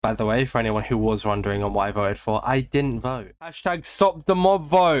by the way, for anyone who was wondering on what I voted for. I didn't vote. Hashtag stop the mob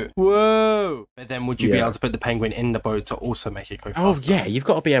vote. Whoa! But then would you be able to put the penguin in the boat to also make it go faster? Oh, yeah, you've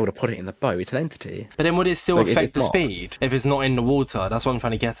got to be able to put it in the boat. It's an entity. But then would it still affect the speed if it's not in the water? That's what I'm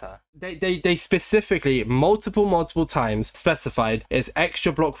trying to get at. They specifically, multiple times specified it's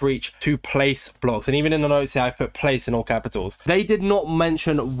extra block reach to place blocks. And even in the notes here, I've put place in all capitals. They did not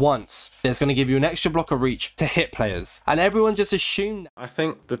mention once that it's going to give you an extra block of reach to hit players. And everyone just assumed. I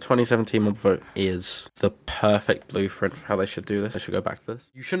think the 2017 mob vote is the perfect blueprint for how they should do this. They should go back to this.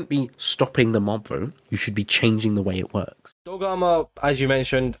 You shouldn't be stopping the mob vote. You should be changing the way it works. Dog armor, as you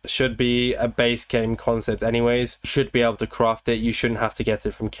mentioned, should be a base game concept anyways. You should be able to craft it. You shouldn't have to get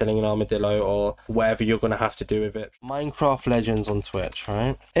it from killing an armadillo or whatever you're going to have to do with it. Minecraft Legends on Twitch,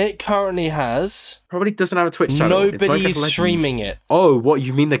 right? It currently has... Probably doesn't have a Twitch channel. Nobody is streaming it. Oh, what?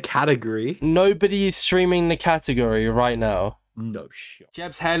 You mean the category? Nobody is streaming the category right now. No shit.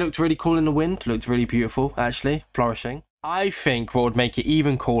 Jeb's hair looked really cool in the wind. Looked really beautiful, actually. Flourishing. I think what would make it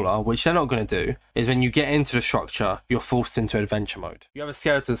even cooler, which they're not going to do, is when you get into the structure, you're forced into adventure mode. You have a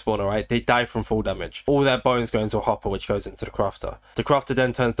skeleton spawner, right? They die from full damage. All their bones go into a hopper, which goes into the crafter. The crafter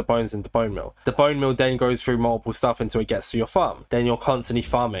then turns the bones into bone meal. The bone meal then goes through multiple stuff until it gets to your farm. Then you're constantly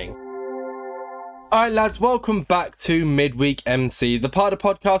farming. Alright lads, welcome back to Midweek MC, the part of the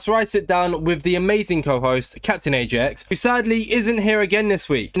podcast where I sit down with the amazing co-host, Captain Ajax, who sadly isn't here again this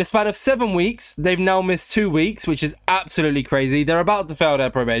week. In the span of 7 weeks, they've now missed 2 weeks, which is absolutely crazy. They're about to fail their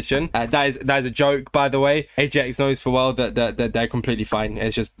probation. That is a joke, by the way. Ajax knows for well that they're completely fine.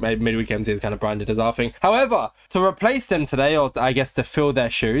 It's just Midweek MC is kind of branded as our thing. However, to replace them today, or I guess to fill their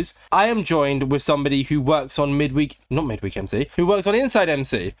shoes, I am joined with somebody who works on not Midweek MC, who works on Inside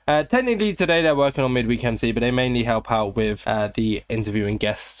MC. Technically today they're working on Midweek MC, but they mainly help out with the interviewing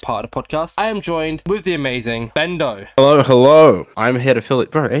guests part of the podcast. I am joined with the amazing Bendo. Hello. I'm here to fill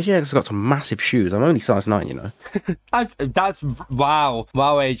it. Bro, Ajax has got some massive shoes. I'm only size 9, you know.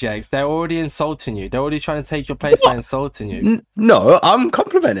 Wow, Ajax. They're already insulting you. They're already trying to take your place by insulting you. No, I'm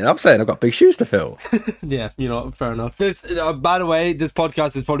complimenting. I'm saying I've got big shoes to fill. Yeah, you know, fair enough. This, by the way, this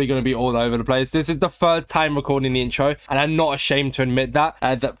podcast is probably going to be all over the place. This is the third time recording the intro, and I'm not ashamed to admit that.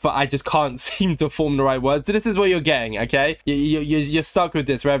 But I just can't seem to form the right words. So this is what you're getting, okay? You're stuck with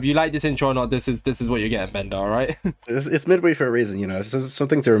this. Whether you like this intro or not, this is what you're getting, Bender. All right? It's midweek for a reason, you know. Some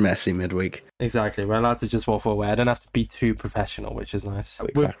things are messy midweek. Exactly. We're allowed to just waffle away. I don't have to be too professional, which is nice.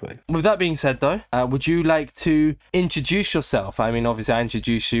 Exactly. With that being said, though, would you like to introduce yourself? I mean, obviously, I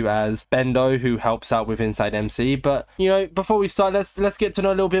introduce you as Bendo, who helps out with Inside MC. But you know, before we start, let's get to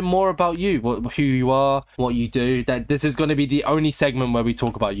know a little bit more about you, who you are, what you do. That this is going to be the only segment where we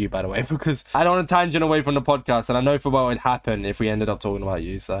talk about you, by the way, because I don't want to tangent away from the podcast, and I know for what would happen if we ended up talking about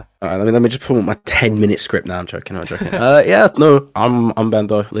you. So, all right, let me just pull my 10-minute script now. I'm joking. Yeah, no, I'm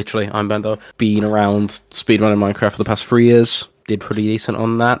Bendo. Literally, I'm Bendo. Been around speedrunning Minecraft for the past 3 years. Did pretty decent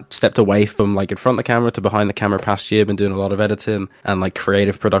on that. Stepped away from like in front of the camera to behind the camera past year. Been doing a lot of editing and like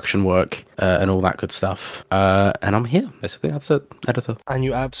creative production work and all that good stuff. And I'm here basically. That's it, editor. And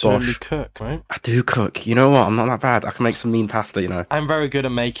you absolutely cook, right? I do cook. You know what? I'm not that bad. I can make some mean pasta. You know. I'm very good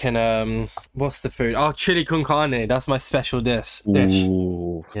at making what's the food? Oh, chili con carne. That's my special dish.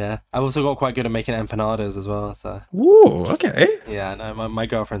 Ooh. Yeah. I've also got quite good at making empanadas as well. So. Ooh. Okay. Yeah. No, my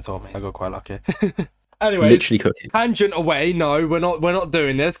girlfriend told me. I got quite lucky. Anyway, literally cooking. Tangent away. No, we're not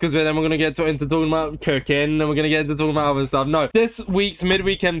doing this because then we're gonna get into talking about cooking, and we're gonna get into talking about other stuff. No, this week's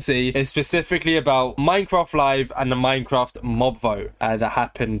Midweek MC is specifically about Minecraft Live and the Minecraft mob vote that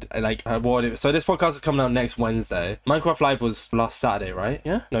happened. So this podcast is coming out next Wednesday. Minecraft Live was last Saturday, right?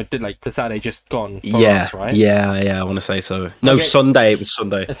 Yeah. No, it did like the Saturday just gone. For us, right? Yeah. I want to say so. No, okay. Sunday. It was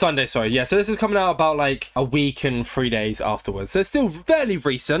Sunday. Sunday. Sorry. Yeah. So this is coming out about like a week and 3 days afterwards. So it's still fairly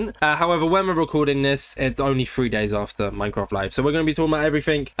recent. However, when we're recording this, it's only 3 days after Minecraft Live. So we're going to be talking about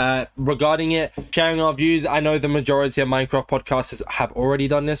everything regarding it, sharing our views. I know the majority of Minecraft podcasts have already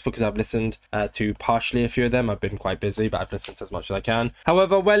done this because I've listened to partially a few of them. I've been quite busy, but I've listened to as much as I can.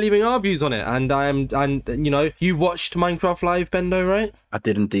 However, we're leaving our views on it. And you know, you watched Minecraft Live, Bendo, right? I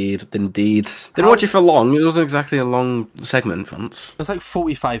did indeed. Didn't watch it for long. It wasn't exactly a long segment once. It was like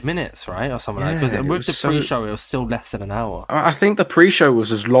 45 minutes, right? Or something like that. Because with the pre-show, it was still less than an hour. I think the pre-show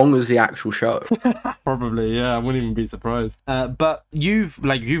was as long as the actual show. Probably, yeah. I wouldn't even be surprised. But you've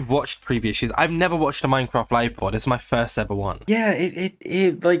watched previous years. I've never watched a Minecraft live pod. It's my first ever one. Yeah,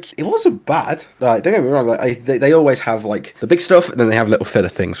 it wasn't bad. Like, don't get me wrong. Like, they always have like the big stuff, and then they have little filler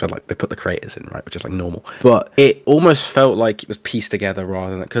things where like they put the creators in, right, which is like normal. But it almost felt like it was pieced together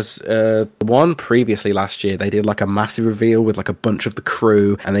rather than because the one previously last year they did like a massive reveal with like a bunch of the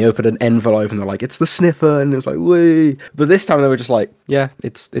crew, and they opened an envelope and they're like, it's the sniffer, and it was like, wee. But this time they were just like, yeah,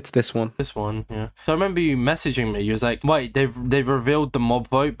 it's this one. This one, yeah. So I remember you messaging me. You was like, wait, they've revealed the mob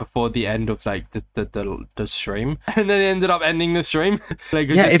vote before the end of like the stream, and then it ended up ending the stream. Like,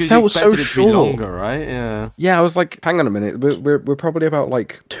 yeah, it felt so short. Longer, right? Yeah. Yeah, I was like, hang on a minute, we're probably about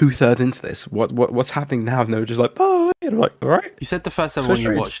like 2/3 into this. What's happening now? And they were just like, oh, and I'm like, all right. You said the first ever one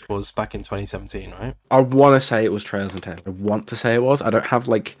you watched was back in 2017, right? I want to say it was Trails and Tales. I want to say it was. I don't have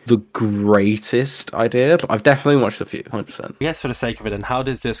like the greatest idea, but I've definitely watched a few, 100%. I guess for the sake of it, and how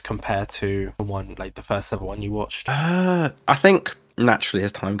does this compare to the one, like the first ever one you watched? I think naturally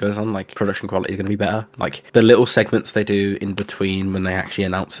as time goes on, like production quality is going to be better. Like the little segments they do in between when they actually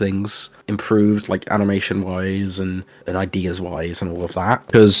announce things improved, like animation wise and ideas wise and all of that,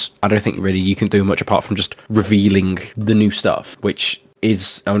 because I don't think really you can do much apart from just revealing the new stuff, which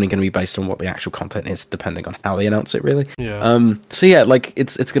is only going to be based on what the actual content is, depending on how they announce it, really. Yeah. So yeah, like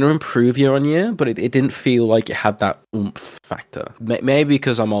it's going to improve year on year, but it didn't feel like it had that oomph factor. Maybe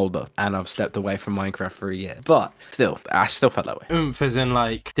because I'm older and I've stepped away from Minecraft for a year, but still, I still felt that way. Oomph as in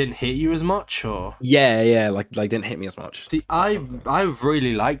like didn't hit you as much, or? Yeah, like didn't hit me as much. See, I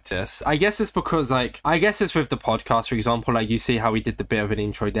really liked this. I guess it's because like it's with the podcast, for example, like you see how we did the bit of an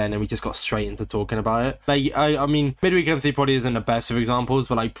intro then, and we just got straight into talking about it. Like I mean, Midweek MC probably isn't the best of examples,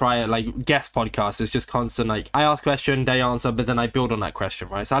 but like prior like guest podcasts is just constant, like I ask a question, they answer, but then I build on that question,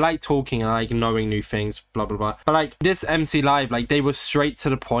 right? So I like talking and I like knowing new things, blah blah blah. But like this MC Live, like they were straight to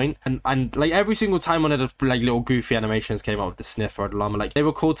the point, and like every single time one of the like little goofy animations came out with the sniffer or the llama, like they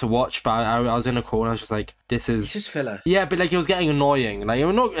were cool to watch, but I was in a call and I was just like, this is it's just filler. Yeah, but like it was getting annoying. Like it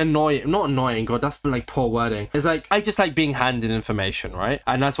was not annoying, god, that's like poor wording. It's like I just like being handed information, right?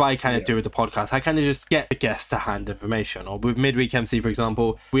 And that's why I kind of do with the podcast. I kind of just get the guests to hand information. Or with Midweek MC, for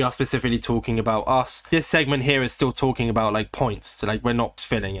example, we are specifically talking about us. This segment here is still talking about like points, so like we're not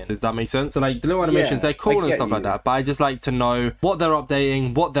filling in. Does that make sense? So like the little animations, they're cool and stuff like that, but I just like to know what they're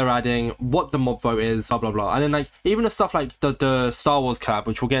updating, what they're adding, what the mob vote is, blah blah blah. And then like even the stuff like the Star Wars collab,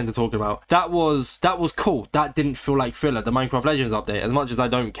 which we'll get into talking about, that was cool. That didn't feel like filler. The Minecraft Legends update, as much as I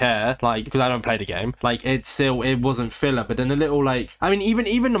don't care, like because I don't play the game, like it wasn't filler. But then a little like, I mean,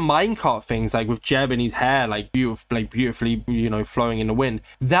 even the minecart things, like with Jeb and his hair like beautifully, you know, flowing in the wind,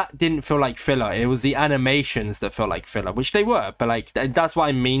 that didn't feel like filler. It was the animations that felt like filler, which they were, but like that's what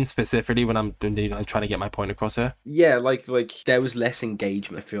I mean specifically when I'm, you know, trying to get my point across here. Yeah, like there was less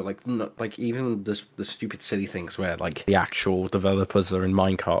engagement. I feel like not like even the stupid silly things where like the actual developers are in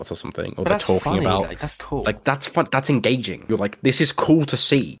minecarts or something, or they're talking funny, about like, that's cool. Like that's fun. That's engaging. You're like, this is cool to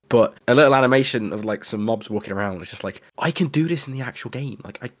see. But a little animation of like some mobs walking around, it's just like, I can do this in the actual game.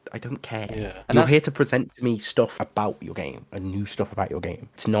 Like I don't care. Yeah. And you're here to present to me stuff about your game and new stuff about your game.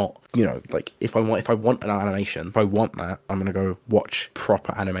 It's not, you know, like if I want an animation, if I want that, I'm gonna go watch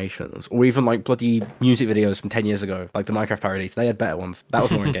proper animations, or even like bloody music videos from 10 years ago, like the Minecraft parodies. They had better ones. That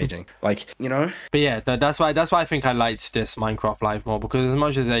was more engaging. Like, you know. But yeah, that's why I think I liked this Minecraft Live more, because as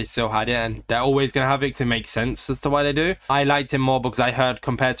much as they still had it, and they're always gonna have it to make sense as to why they do, I liked it more because I heard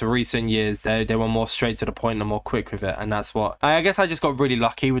compared to recent years, they were more straight to the point and more quick with it, and that's what I guess I just got really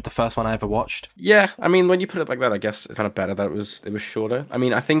lucky with the first one I ever watched. Yeah, I mean, when you put it like that, I guess it's kind of better that it was shorter. I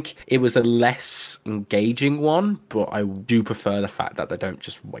mean, I think it was a less engaging one, but I do prefer the fact that they don't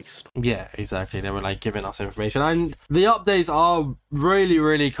just waste. Yeah, exactly. They were like giving us information, and the updates are really,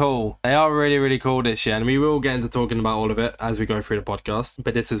 really cool. They are really, really cool this year, and we will get into talking about all of it as we go through the podcast.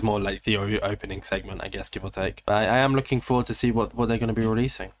 But this is more like the opening segment, I guess, give or take. But I am looking forward to see what they're going to be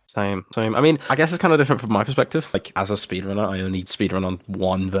releasing. Same. I mean, I guess it's kind of different from my perspective. Like, as a speedrunner, I only speedrun on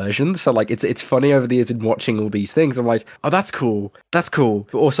one version. So, like, it's funny over the years been watching all these things. I'm like, oh, that's cool. That's cool.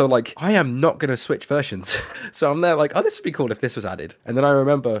 But also, like, I am not going to switch versions. So I'm there like, oh, this would be cool if this was added. And then I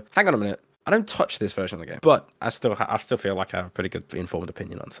remember, hang on a minute. I don't touch this version of the game, but I still feel like I have a pretty good informed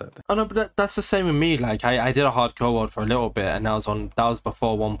opinion on certain. Oh no, but that's the same with me. Like I did a hardcore world for a little bit, and that was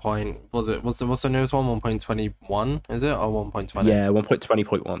before 1. What's the newest one? 1.21 is it, or 1.20? Yeah,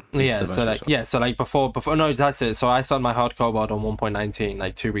 1.20.1. Yeah, so like before no, that's it. So I started my hardcore world on 1.19,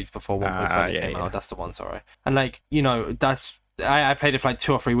 like 2 weeks before 1.20 came out. That's the one. Sorry, and like, you know, that's I played it for like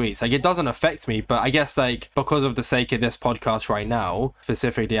 2 or 3 weeks. Like, it doesn't affect me, but I guess like because of the sake of this podcast right now,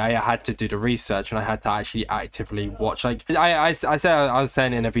 specifically, I had to do the research and I had to actually actively watch. Like I was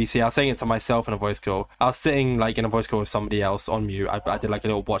saying in a VC, I was saying it to myself in a voice call. I was sitting like in a voice call with somebody else on mute. I did like a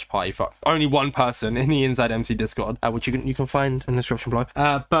little watch party for only one person in the Inside MC Discord, which you can find in the description below.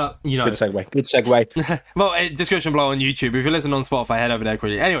 But you know, good segue. Well, description below on YouTube. If you listen on Spotify, head over there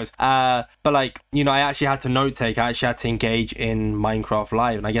quickly. Anyways, but like, you know, I actually had to note take. I actually had to engage in Minecraft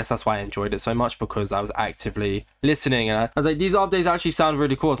Live, and I guess that's why I enjoyed it so much, because I was actively listening, and I was like, these updates actually sound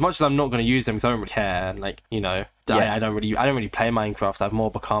really cool. As much as I'm not going to use them because I don't really care, and like, you know, I don't really play Minecraft. I've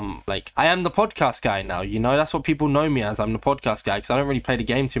more become like, I am the podcast guy now, you know. That's what people know me as. I'm the podcast guy, because I don't really play the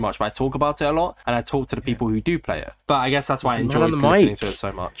game too much, but I talk about it a lot, and I talk to the people who do play it. But I guess that's why I enjoyed listening to it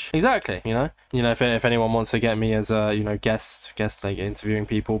so much. Exactly, you know, if anyone wants to get me as a, you know, guest like interviewing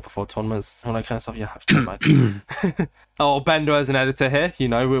people before tournaments, all that kind of stuff, have to mind. Oh, Bendo as an editor here, you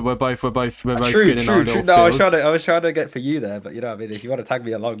know, we're both good in our little No, fields. I was trying to get for you there, but you know what I mean. If you want to tag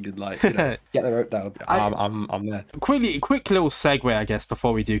me along and like, you know, get the rope down, I'm there. Quick little segue, I guess,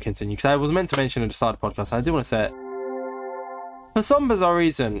 before we do continue, because I was meant to mention at the start of the podcast, and I do want to say it. For some bizarre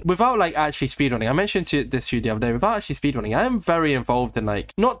reason, without like actually speedrunning, I mentioned this to you the other day, without actually speedrunning, I am very involved in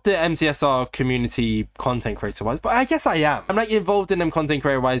like, not the MCSR community content creator wise, but I guess I am. I'm like involved in them content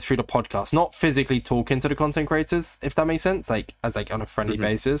creator wise through the podcast, not physically talking to the content creators, if that makes sense, like as like on a friendly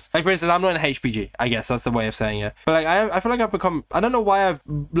basis. Like for instance, I'm not in HPG, I guess that's the way of saying it. But like I feel like I've become, I don't know why I've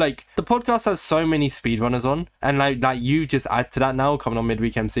like, the podcast has so many speedrunners on, and like you just add to that now coming on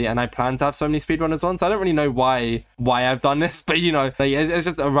Midweek MC, and I plan to have so many speedrunners on, so I don't really know why I've done this, but you know, like it's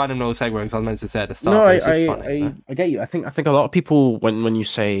just a random little segue because I was meant to say at the start. No, it's just funny, I get you. I think a lot of people when you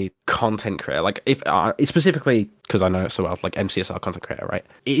say content creator, like if specifically because I know it so well, like MCSR content creator, right?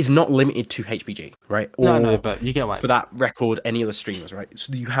 It is not limited to HPG, right? Or no, but you get why. For that record, any other streamers, right?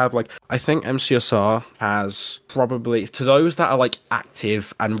 So you have like, I think MCSR has probably, to those that are like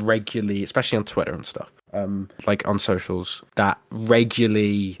active and regularly, especially on Twitter and stuff, like on socials, that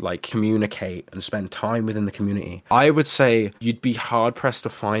regularly like communicate and spend time within the community, I would say you'd be hard pressed to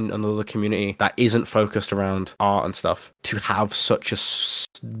find another community that isn't focused around art and stuff to have such a,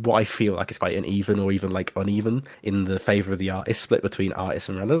 what I feel like is quite an even or even like uneven in the favor of the artist split between artists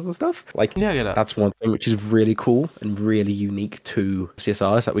and runners and stuff. Like, yeah, that's one thing which is really cool and really unique to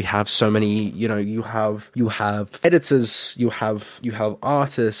CSR, is that we have so many, you know, you have editors, you have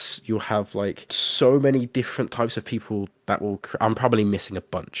artists, you have like so many different types of people that will, I'm probably missing a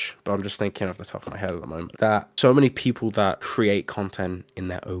bunch, but I'm just thinking off the top of my head at the moment, that so many people that create content in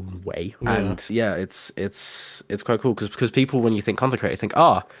their own way. And yeah, it's quite cool because people, when you think content creator, think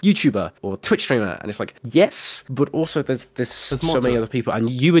YouTuber or Twitch streamer, and it's like, yes, but also there's so many other people, and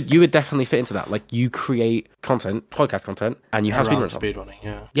you would definitely fit into that. Like, you create content, podcast content, and you have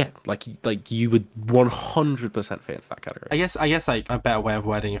speedrunning. Yeah, like you would 100% fit into that category. I guess like a better way of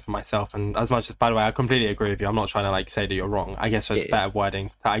wording it for myself, and as much as, by the way, I completely agree with you, I'm not trying to like say that you're wrong. I guess it's better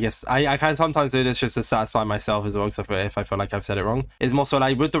wording. I guess I can sometimes do this just to satisfy myself as well, if I feel like I've said it wrong. It's more so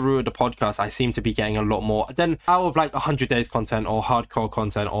like with the root of the podcast, I seem to be getting a lot more than out of like 100 days content or hardcore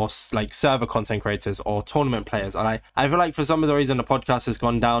content or like server content creators or tournament players, and I feel like for some of the reason the podcast has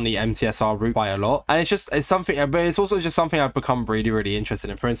gone down the MTSR route by a lot, and it's something, but it's also just something I've become really, really interested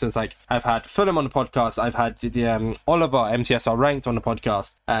in. For instance, like I've had Fulham on the podcast, I've had the Oliver MTSR ranked on the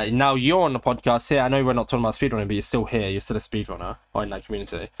podcast, now you're on the podcast here. I know we're not talking about speedrunning, but you're still here, you're still a speedrunner or in that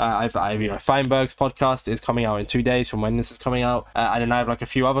community. I've you know, Feinberg's podcast is coming out in 2 days from when this is coming out, and then I have like a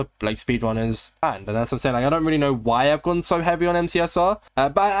few other like speedrunners, and that's what I'm saying. Like, I don't really know why I've gone so heavy on MCSR,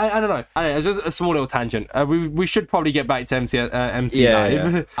 but I don't know. It's just a small little tangent. We should probably get back to MC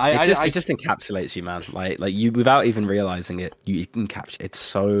Live. It just encapsulates you, man. Like you, without even realizing it, you encapsulate. It's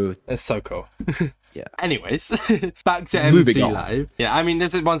so cool. Yeah. Anyways, back to MC Live. Yeah, I mean,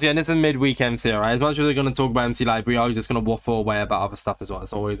 this is midweek MC, alright? As much as we're going to talk about MC Live, we are just going to waffle away about other stuff as well.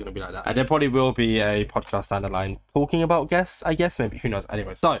 It's always going to be like that. And there probably will be a podcast down the line talking about guests, I guess, maybe, who knows.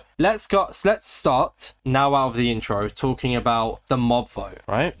 Anyway, so let's start now out of the intro talking about the mob vote,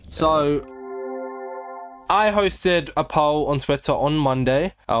 right? So I hosted a poll on Twitter on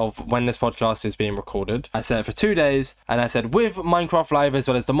Monday of when this podcast is being recorded. I said it for 2 days, and I said, with Minecraft Live as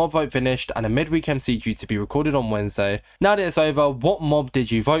well as the mob vote finished and a midweek MC due to be recorded on Wednesday, now that it's over, what mob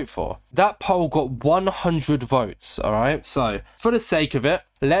did you vote for? That poll got 100 votes, alright? So, for the sake of it,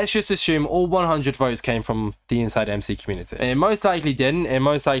 let's just assume all 100 votes came from the Inside MC community. It most likely didn't. It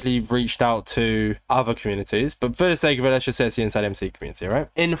most likely reached out to other communities. But for the sake of it, let's just say it's the Inside MC community, right?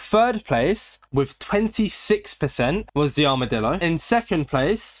 In third place, with 26%, was the Armadillo. In second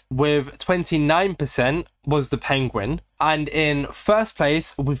place, with 29%, was the Penguin. And in first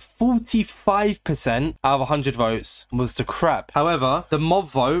place, with 45% out of 100 votes, was the Crab. However, the mob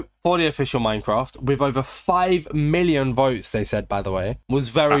vote for the official Minecraft, with over 5 million votes, they said, by the way, was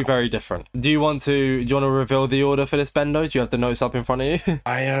very, very different. Do you want to reveal the order for this, Bendo? Do you have the notes up in front of you?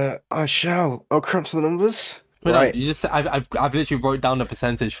 I shall. I'll crunch the numbers. But right. No, you just I've literally wrote down the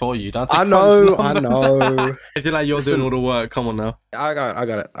percentage for you. Don't I know. It's like you're doing all the work. Come on now. I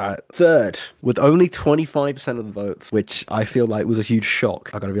got it. Third, with only 25% of the votes, which I feel like was a huge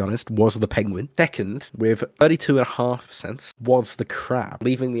shock, I gotta be honest, was the Penguin. Second, with 32.5%, was the Crab,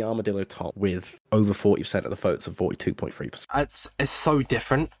 leaving the Armadillo top with over 40% of the votes of 42.3%. It's so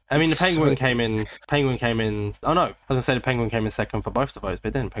different. I mean, the Penguin came in. Oh no, I was gonna say the Penguin came in second for both the votes,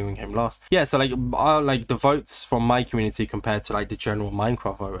 but then Penguin came last. Yeah, so like the votes from my community compared to like the general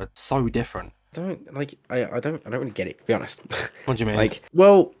Minecraft vote are so different. I don't really get it, to be honest. What do you mean? Like,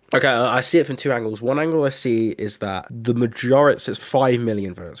 well, okay, I see it from two angles. One angle I see is that the majority, it's 5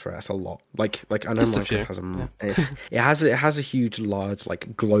 million votes, right? That's a lot. Like I know Minecraft has it has a huge, large,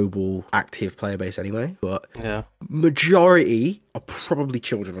 like global active player base anyway, but majority are probably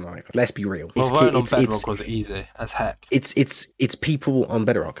children on iPad. Let's be real. Well, voting on Bedrock was easy as heck. It's people on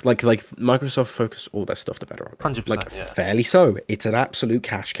Bedrock. Like Microsoft focus all their stuff to Bedrock. 100%. Like fairly so. It's an absolute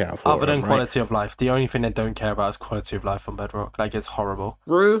cash cow. Other than quality of life, the only thing they don't care about is quality of life on Bedrock. Like, it's horrible.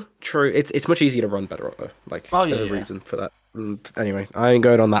 True. It's much easier to run Bedrock though. Like, there's a reason for that. And anyway, I ain't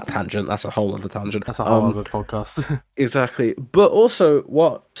going on that tangent. That's a whole other tangent. That's a whole other podcast. Exactly. But also,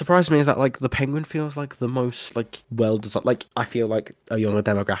 what surprised me is that like the Penguin feels like the most like well designed. Like, I feel like a younger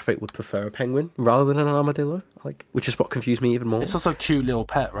demographic would prefer a penguin rather than an armadillo. Like, which is what confused me even more. It's also a cute little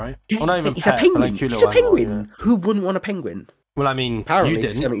pet, right? Well, not even it's pet, a penguin. But like cute it's little a penguin. Animal, yeah. Who wouldn't want a penguin? Well, I mean, apparently you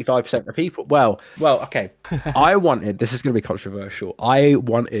didn't. 75% of people. Well, okay. I wanted. This is going to be controversial. I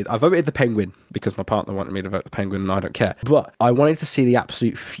voted the Penguin because my partner wanted me to vote the Penguin, and I don't care. But I wanted to see the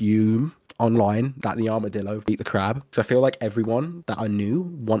absolute fume online that the armadillo beat the crab. So I feel like everyone that I knew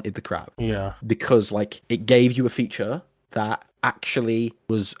wanted the crab. Yeah. Because like it gave you a feature that actually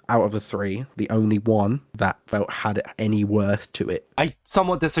was, out of the three, the only one that felt had any worth to it. I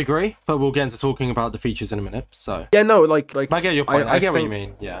somewhat disagree, but we'll get into talking about the features in a minute. So yeah, no, like I get your point. I get what you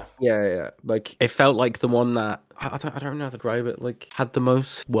mean. Yeah. Like it felt like the one that I don't know how to describe it. Like had the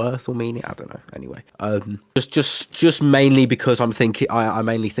most worth or meaning. I don't know. Anyway, just mainly because I'm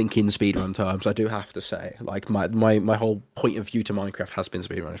mainly thinking speedrun terms. I do have to say, like my whole point of view to Minecraft has been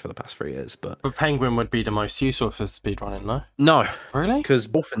speedrunning for the past 3 years. But Penguin would be the most useful for speedrunning, no? No, really? Because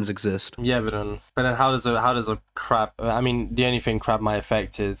dolphins exist. Yeah, but then how does a crab? I mean, the only thing crab might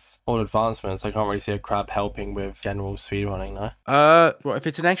affect is all advancements. I can't really see a crab helping with general speedrunning, no. Well, if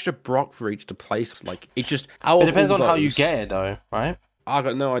it's an extra block for each to place, like it just. It depends on how you get it, though, right? I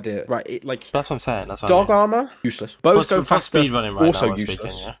got no idea. Right, that's what I'm saying. That's what dog armor useless. Boats go faster. Speedrunning right also now,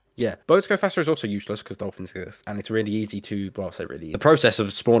 useless. Speaking, yeah, boats go faster is also useless because dolphins exist, and it's really easy to. Well, I'll say really easy. The process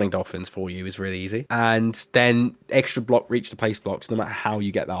of spawning dolphins for you is really easy, and then extra block reach to place blocks. No matter how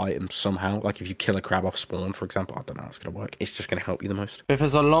you get that item, somehow, like if you kill a crab off spawn, for example, I don't know how it's gonna work. It's just gonna help you the most. If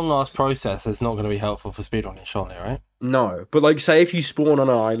it's a long ass process, it's not gonna be helpful for speedrunning, surely, right? No, but like say if you spawn on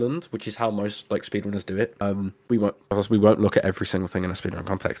an island, which is how most like speedrunners do it, we won't look at every single thing in a speedrun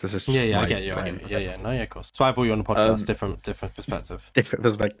context. This is just I get you. Of course. So I brought you on the podcast, different perspective. Different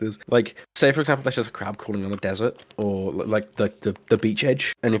perspectives. Like say for example, there's just a crab crawling on a desert or like the beach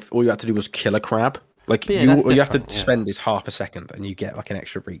edge, and if all you had to do was kill a crab. Like all you have to spend is half a second, and you get like an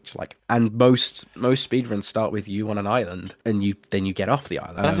extra reach. Like, and most speedruns start with you on an island, and then you get off the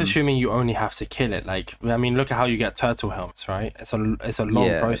island. That's assuming you only have to kill it. Like, I mean, look at how you get turtle helmets, right? It's a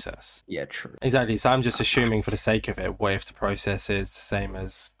long process. Yeah, true. Exactly. So I'm just assuming for the sake of it, what if the process is the same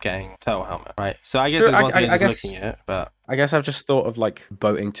as getting turtle helmet, right? So I guess it's once again just looking at it, but. I guess I've just thought of like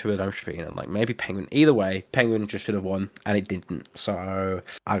voting to an ocean and like maybe Penguin. Either way, Penguin just should have won and it didn't. So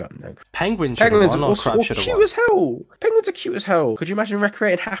I don't know. Penguin should have won or Crab should have won. Cute as hell. Penguins are cute as hell. Could you imagine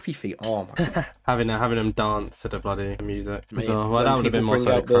recreating Happy Feet? Oh my god. having them dance to the bloody music. So, well, that would have been more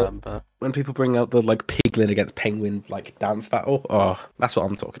so Crab, but when people bring out the like Piglin against Penguin like dance battle, that's what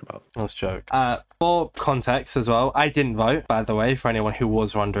I'm talking about. That's a joke. For context as well, I didn't vote, by the way, for anyone who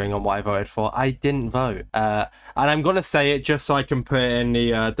was wondering on what I voted for. I didn't vote. And I'm going to say it just so I can put it in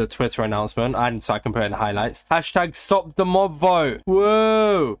the Twitter announcement and so I can put it in the highlights. # stop the mob vote.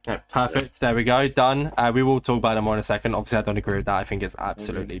 Whoa. Yeah, perfect. There we go. Done. We will talk about it more in a second. Obviously, I don't agree with that. I think it's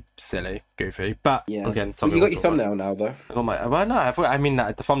absolutely silly, goofy. But once again, you got your thumbnail now, though. I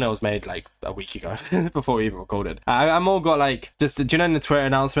got the thumbnail was made like a week ago before we even recorded. I'm all got like, just, do you know in the Twitter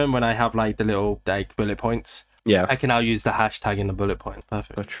announcement when I have like the little like bullet points? Yeah. I can now use the hashtag in the bullet point.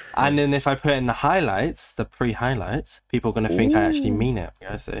 Perfect. That's true. And then if I put it in the highlights, the pre-highlights, people are going to think I actually mean it.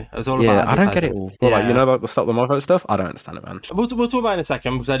 I see. It's all about I don't get it advertising. all. Well, like, you know, like the stop the mob vote stuff? I don't understand it, man. We'll talk about it in a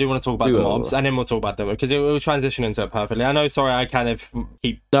second because I do want to talk about We the will. mobs, and then we'll talk about them because it will transition into it perfectly. I know, sorry, I kind of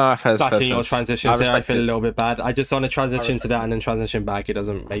keep No, fair, bashing your transitions here. I respect feel a it. little bit bad. I just want to transition to that and then transition back. It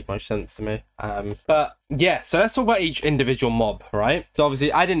doesn't make much sense to me. But yeah, so let's talk about each individual mob, right? So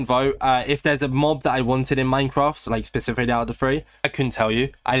obviously, I didn't vote. If there's a mob that I wanted in Minecraft, so like specifically out of the three, I couldn't tell you.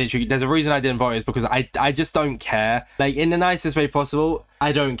 There's a reason I didn't vote is because I just don't care. Like, in the nicest way possible,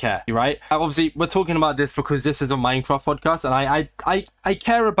 I don't care, right? Obviously, we're talking about this because this is a Minecraft podcast, and I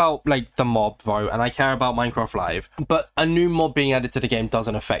care about like the mob vote, and I care about Minecraft Live. But a new mob being added to the game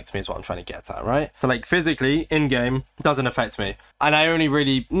doesn't affect me, is what I'm trying to get at, right? So like physically in game doesn't affect me, and I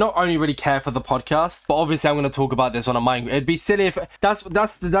not only really care for the podcast, but obviously I'm going to talk about this on a Minecraft. It'd be silly if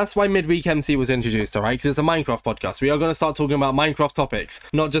that's why Midweek MC was introduced, all right? Because it's a Minecraft podcast. We are going to start talking about Minecraft topics,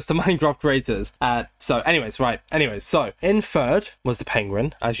 not just the Minecraft creators. So so in third was the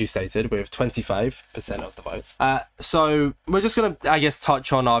Penguin, as you stated, with 25% of the vote. So we're just going to, I guess,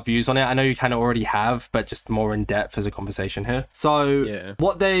 touch on our views on it. I know you kind of already have, but just more in depth as a conversation here. So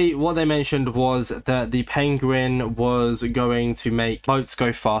what they mentioned was that the Penguin was going to make boats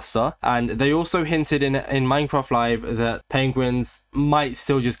go faster, and they also hinted in Minecraft Live that penguins might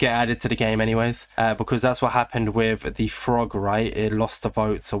still just get added to the game anyways, because that's what happened with the frog, right? It lost the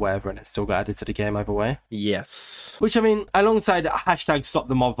votes or whatever, and it still got added to the game either way. Yes. Which, I mean, alongside hashtag stop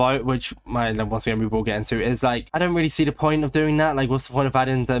the mob vote, which once again we will get into, is like, I don't really see the point of doing that. Like, what's the point of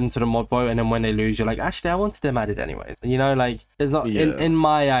adding them to the mob vote, and then when they lose, you're like, actually, I wanted them added anyways. You know, like, there's not in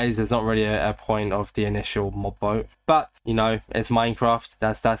my eyes, there's not really a point of the initial mob vote. But, you know, it's Minecraft.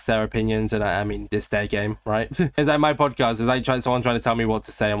 That's their opinions, and I mean, it's their game, right? It's like my podcast. It's like someone trying to tell me what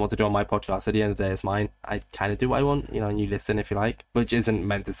to say and what to do on my podcast. At the end of the day, it's mine. I kind of do what I want, you know, and you listen if you like, which isn't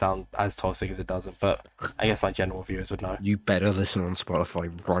meant to sound as toxic as it doesn't, but I guess my general viewers would know. You better listen on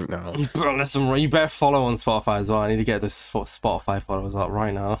Spotify right now. You better follow on Spotify as well. I need to get those Spotify followers up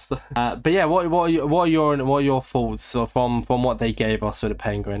right now. But yeah, what are your thoughts from what they gave us for the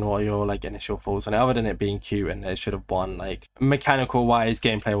Penguin? What are your like initial thoughts on it, other than it being cute and it should have won, like mechanical wise,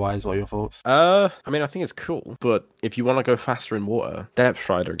 gameplay wise? What are your thoughts? I mean, I think it's cool, but if you want to go faster in water, Depth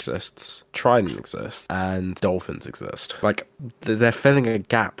Strider exists, Trident exists, and Dolphins exist. Like, they're filling a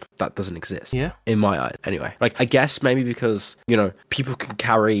gap that doesn't exist. Yeah. In my eye, anyway. Like, I guess maybe because, you know, people can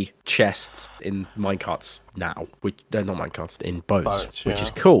carry chests in minecarts now, which they're not minecarts, in boats, which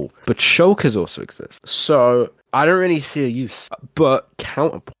is cool. But shulkers also exist. So I don't really see a use, but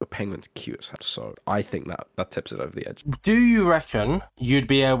counterpoint, penguins are cute as hell, so I think that tips it over the edge. Do you reckon you'd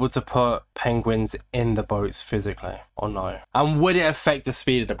be able to put penguins in the boats physically, or no? And would it affect the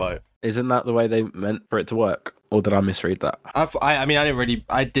speed of the boat? Isn't that the way they meant for it to work? Or did I misread that? I mean,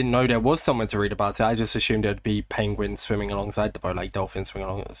 I didn't know there was somewhere to read about it. I just assumed there'd be penguins swimming alongside the boat, like dolphins swim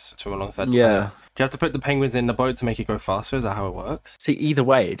alongside the boat. Yeah. Do you have to put the penguins in the boat to make it go faster? Is that how it works? See, either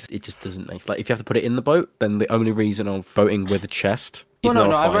way, it just doesn't make... Like, if you have to put it in the boat, then the only reason of voting with a chest... Well,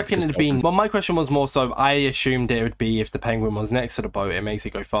 no, I reckon it'd be... Well, my question was more so, I assumed it would be if the penguin was next to the boat, it makes it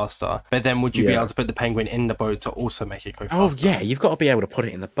go faster. But then would you be able to put the penguin in the boat to also make it go faster? Oh, yeah, you've got to be able to put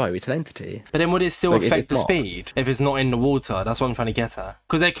it in the boat. It's an entity. But then would it still affect the speed if it's not in the water? That's what I'm trying to get at.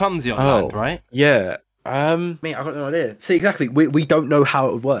 Because they're clumsy on land, right? Yeah. Mate, I've got no idea. See, exactly. We don't know how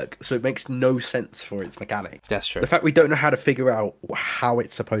it would work, so it makes no sense for its mechanic. That's true. The fact we don't know how to figure out how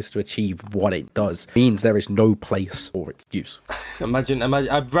it's supposed to achieve what it does means there is no place for its use. Imagine.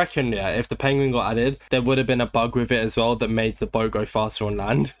 I reckon, if the penguin got added, there would have been a bug with it as well that made the boat go faster on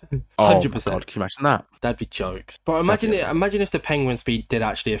land. 100%. Oh, God, can you imagine that? That'd be jokes. But imagine if the penguin speed did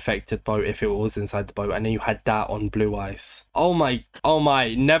actually affect the boat if it was inside the boat, and then you had that on blue ice. Oh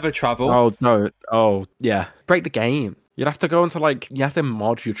my, never travel. Oh, no. Oh, yeah. Break the game. You'd have to go into, you have to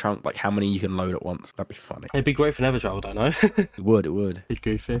mod your trunk, how many you can load at once. That'd be funny. It'd be great for never travel, don't know. It would. It's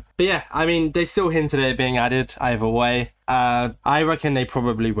goofy. But yeah, I mean, they still hinted at it being added either way. I reckon they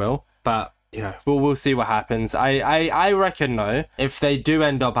probably will, but... You know, we'll see what happens. I reckon, though, if they do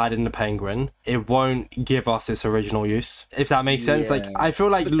end up adding the penguin, it won't give us its original use, if that makes sense. Like, I feel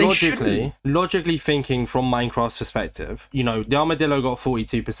like logically thinking from Minecraft's perspective, you know, the armadillo got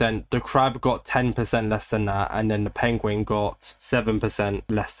 42%, the crab got 10% less than that, and then the penguin got 7%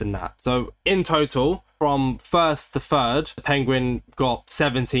 less than that. So, in total... From first to third, the penguin got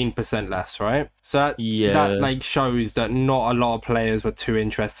 17% less, right? So that shows that not a lot of players were too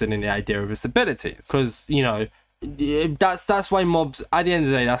interested in the idea of its abilities. Because, you know, that's why mobs, at the end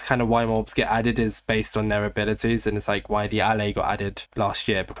of the day, that's kind of why mobs get added, is based on their abilities. And it's like why the alley got added last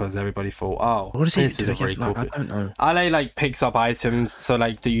year, because everybody thought, oh, What does this it is do a really again? cool Like, I don't know. alley, like picks up items, so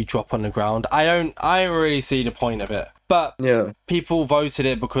like that you drop on the ground. I don't really see the point of it. But Yeah. people voted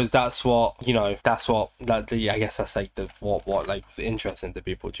it because that's what, I guess that's like the what like was interesting to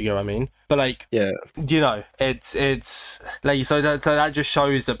people. Do you get what I mean? But like, Yeah. it's like, so that just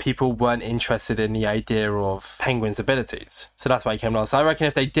shows that people weren't interested in the idea of Penguin's abilities. So that's why it came last. So I reckon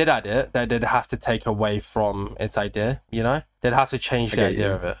if they did add it, they'd have to take away from its idea, They'd have to change the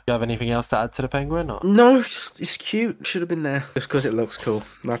idea of it. Do you have anything else to add to the Penguin? Or? No, it's cute. Should have been there. Just because it looks cool.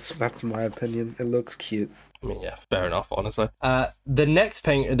 That's my opinion. It looks cute. I mean, yeah, fair enough, honestly. The next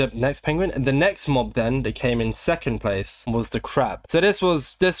mob then that came in second place was the crab. So this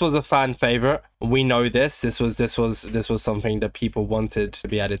was a fan favorite. We know this. This was something that people wanted to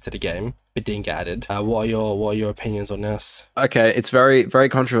be added to the game, but didn't get added. What are your opinions on this? Okay, it's very, very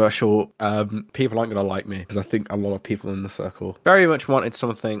controversial. People aren't gonna like me because I think a lot of people in the circle very much wanted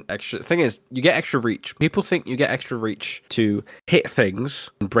something extra. The thing is, you get extra reach. People think you get extra reach to hit things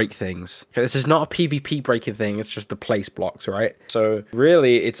and break things. Okay, this is not a PvP breaking thing. It's just the place blocks, right? So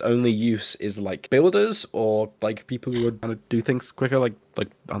really, its only use is like builders or like people who would kind of do things quicker, like I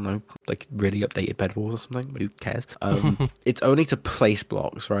don't know, like really updated bed walls or something. Who cares? It's only to place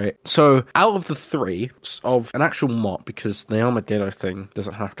blocks, right? So out of the three of an actual mob, because the armadillo thing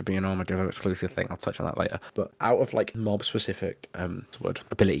doesn't have to be an armadillo exclusive thing. I'll touch on that later. But out of like mob specific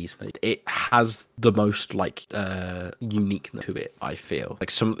abilities, it has the most like uniqueness to it. I feel like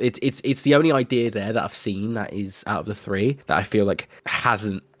it's the only idea there that I've seen that is out of the three that I feel like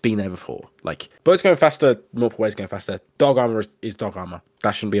hasn't been there before. Like, boats going faster, multiple ways going faster. Dog armor is dog armor.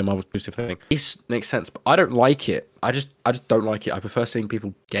 That shouldn't be a mob exclusive thing. This makes sense, but I don't like it. I just don't like it. I prefer seeing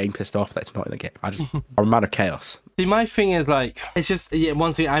people getting pissed off that it's not in the game. I'm a man of chaos. See, my thing is like, it's just,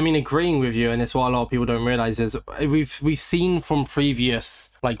 once again, I mean, agreeing with you, and it's what a lot of people don't realize is we've seen from previous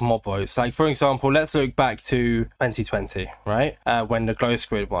like mob votes. Like, for example, let's look back to 2020, right? When the Glow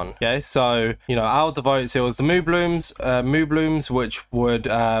Squid won. Okay, so out of the votes, it was the Moo Blooms, which would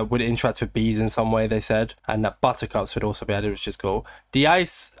interact with bees in some way, they said, and that Buttercups would also be added, which is cool. The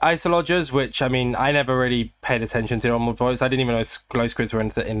Isolodgers, which I mean, I never really paid attention to on mob votes. I didn't even know Glow Squids were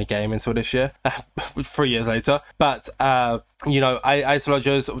in the game until this year, 3 years later. But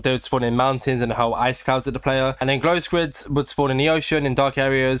Isolodgers, they would spawn in mountains and hold ice clouds at the player, and then Glow Squids would spawn in the ocean in dark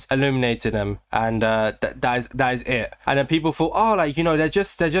areas, illuminating them, and that is it. And then people thought, oh, like they're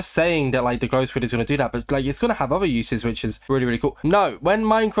just saying that like the Glow Squid is going to do that, but like it's going to have other uses, which is really, really cool. No, when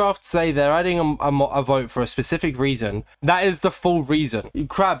Minecraft say they're adding a vote for a specific reason, that is the full reason.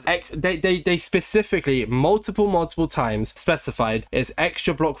 Crabs, they specifically multiple times specified it's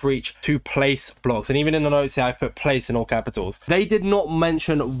extra block reach to place blocks, and even in the notes here I've put place in all capitals. They did not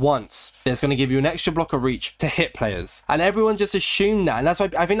mention once that it's going to give you an extra block of reach to hit players, and everyone just assumed that, and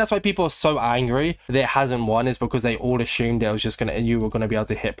I think that's why people are so angry that it hasn't won, is because they all assumed it was just you were going to be able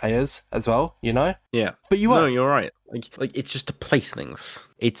to hit players as well, Yeah, but you weren't. No, you're right. Like it's just to place things.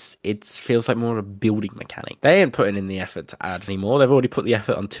 It feels like more of a building mechanic. They ain't putting in the effort to add anymore. They've already put the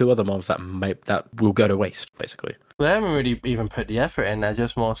effort on two other mobs that will go to waste, basically. They haven't really even put the effort in. They're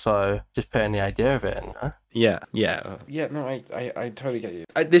just more so just putting the idea of it in. Huh? Yeah. No, I totally get you.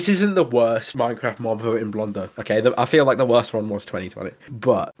 This isn't the worst Minecraft mob voting blunder. Okay, I feel like the worst one was 2020,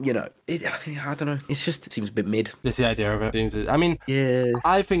 but I don't know. It seems a bit mid. Just the idea of it. I mean, yeah,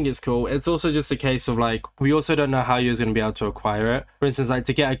 I think it's cool. It's also just a case of like, we also don't know how you're going to be able to acquire it. For instance, like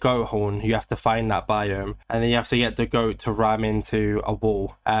to get a goat horn, you have to find that biome, and then you have to get the goat to ram into a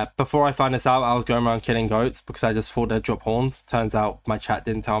wall. Before I found this out, I was going around killing goats because I just thought they'd drop horns. Turns out my chat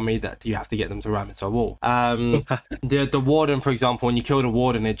didn't tell me that you have to get them to ram into a wall. The warden, for example, when you kill the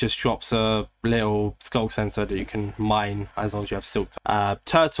warden, it just drops a little skull sensor that you can mine as long as you have silk.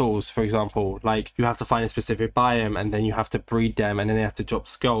 Turtles, for example, like you have to find a specific biome, and then you have to breed them, and then they have to drop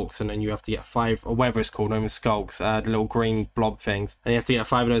skulks, and then you have to get 5, or whatever it's called, known as skulks, the little green blob things, and you have to get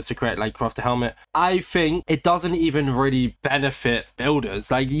 5 of those to craft a helmet. I think it doesn't even really benefit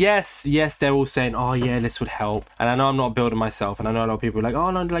builders. Like, yes, they're all saying, oh yeah, this would help, and I know I'm not a builder myself, and I know a lot of people are like, oh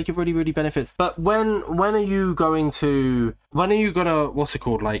no, like it really, really benefits. But when are you going to when are you gonna, what's it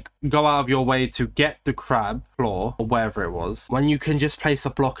called, like, go out of your way to get the crab claw, or wherever it was, when you can just place a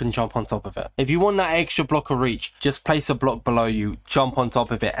block and jump on top of it? If you want that extra block of reach, just place a block below you, jump on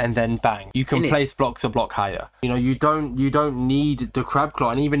top of it, and then bang. You can place blocks a block higher. You know, you don't need the crab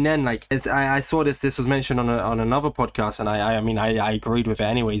claw. And even then, like, I saw this was mentioned on another podcast, and I agreed with it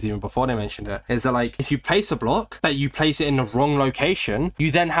anyways, even before they mentioned it, is that, like, if you place a block, but you place it in the wrong location,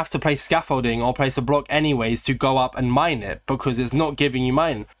 you then have to place scaffolding or place a block anyways to go up and mine it, because it's not giving you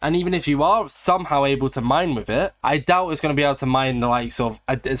mine. And even if you are somehow able to mine with it, I doubt it's going to be able to mine the likes of,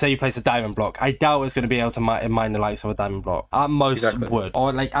 say you place a diamond block, I doubt it's going to be able to mine the likes of a diamond block. At most wood,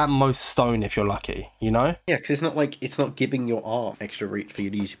 or like at most stone if you're lucky, you know? Yeah, because it's not giving your arm extra reach for you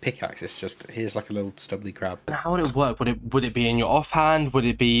to use your pickaxe. It's just, here's like a little stubbly crab. And how would it work? Would it be in your offhand? Would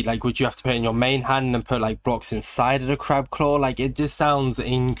it be like, would you have to put it in your main hand and put like blocks inside of the crab claw? Like, it just sounds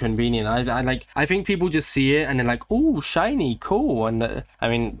inconvenient. I think people just see it and they're like, oh, shiny, cool. And I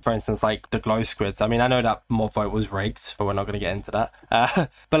mean, for instance, like the glow squids. I mean, I know that mob vote was rigged, but we're not going to get into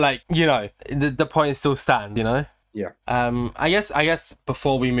that. But like, you know, the point still stands, you know? Yeah. I guess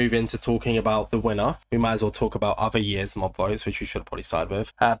before we move into talking about the winner, we might as well talk about other years' mob votes, which we should have probably started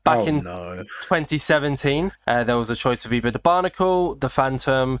with. Back in 2017, there was a choice of either the Barnacle, the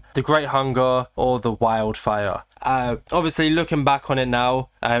Phantom, the Great Hunger, or the Wildfire. Obviously, looking back on it now,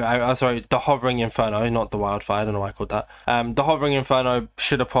 sorry, the Hovering Inferno, not the Wildfire. I don't know why I called that. The Hovering Inferno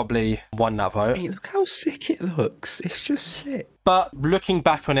should have probably won that vote. Hey, look how sick it looks. It's just sick. But looking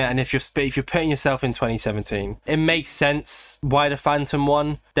back on it, and if you're putting yourself in 2017, it makes sense why the Phantom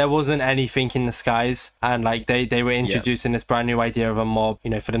won. There wasn't anything in the skies, and like they were introducing this brand new idea of a mob, you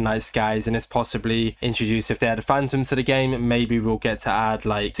know, for the night skies, and it's possibly introduced, if they add a Phantom to the game, maybe we'll get to add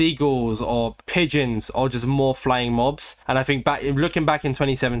like seagulls or pigeons or just more flying mobs. And I think looking back in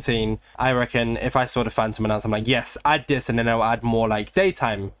 2017, I reckon if I saw the Phantom announce, I'm like, yes, add this, and then I'll add more like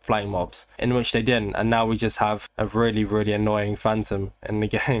daytime flying mobs, in which they didn't, and now we just have a really, really annoying Phantom in the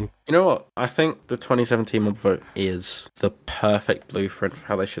game. You know what? I think the 2017 mob vote is the perfect blueprint for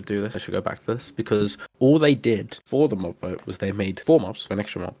how they should do this. They should go back to this, because all they did for the mob vote was they made 4 mobs for an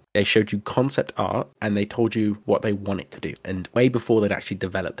extra mob. They showed you concept art and they told you what they want it to do. And way before they'd actually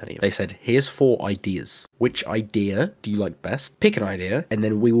developed any, they said, here's 4 ideas. Which idea do you like best? Pick an idea and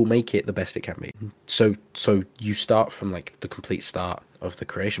then we will make it the best it can be. So you start from like the complete start of the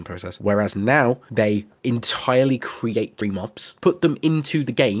creation process, whereas now they entirely create 3 mobs, put them into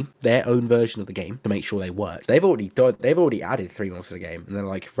the game, their own version of the game, to make sure they work. So they've already added 3 mobs to the game, and they're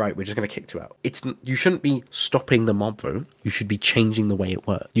like, right, we're just going to kick 2 out. You shouldn't be stopping the mob vote. You should be changing the way it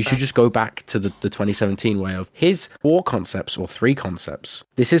works. You should just go back to the 2017 way of, here's 4 concepts or 3 concepts.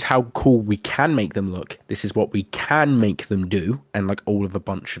 This is how cool we can make them look. This is what we can make them do, and like all of a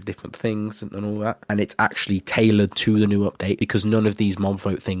bunch of different things and all that. And it's actually tailored to the new update, because none of these mob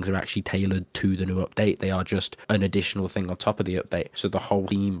vote things are actually tailored to the new update. They are just an additional thing on top of the update. So the whole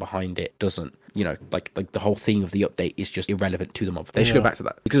theme behind it doesn't, you know, like the whole theme of the update is just irrelevant to the mob vote. They should go back to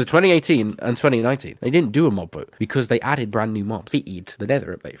that. Because of 2018 and 2019, they didn't do a mob vote because they added brand new mobs. Fitted the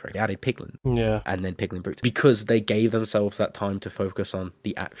Nether update for it. They added Piglin. Yeah. And then Piglin Brutes. Because they gave themselves that time to focus on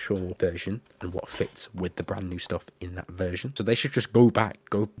the actual version and what fits with the brand new stuff in that version. So they should just go back,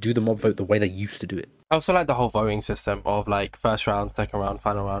 go do the mob vote the way they used to do it. I also like the whole voting system of like first round, second round,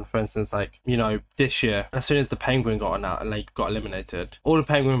 final round. For instance, like, you know, this year, as soon as the Penguin got eliminated, all the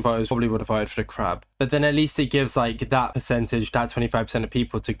Penguin voters probably would have voted for the Crab. But then at least it gives like that percentage, that 25% of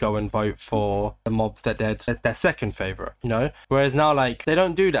people to go and vote for the mob that they're their second favorite, you know? Whereas now, like, they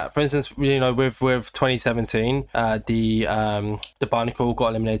don't do that. For instance, you know, with 2017, the Barnacle got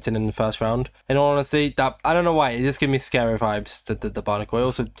eliminated in the first round. In all honesty, that, I don't know why, it just gives me scary vibes, the Barnacle. It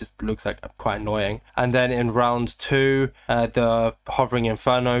also just looks like quite annoying. And then in round 2, the Hovering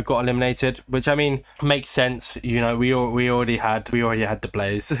Inferno got eliminated, which, I mean, makes sense. You know, we already had the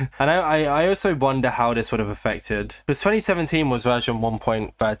Blaze. And I also wonder how this would have affected, because 2017 was version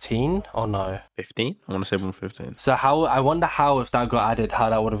 1.13 or no? 15? I want to say 1.15. So I wonder how, if that got added, how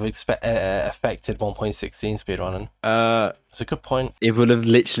that would have affected 1.16 speedrunning. It's a good point. It would have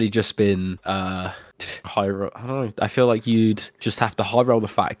literally just been high roll. I don't know. I feel like you'd just have to high roll the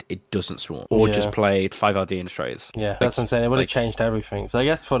fact it doesn't swarm, or just play 5RD in strays. Yeah, that's what I'm saying. It would have changed everything. So I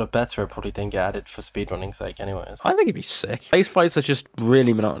guess for the better, it probably didn't get added for speedrunning's sake, anyways. I think it'd be sick. These fights are just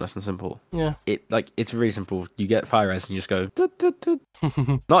really monotonous and simple. Yeah, it's really simple. You get fire res and you just go. Dut, dut, dut.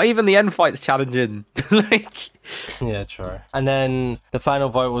 Not even the end fight's challenging. Like, Yeah, true. And then the final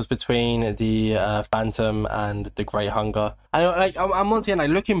vote was between the Phantom and the Great Hunger. And like, I'm once again like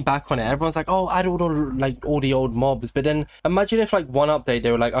looking back on it. Everyone's like, "Oh, add all the old mobs." But then imagine if like one update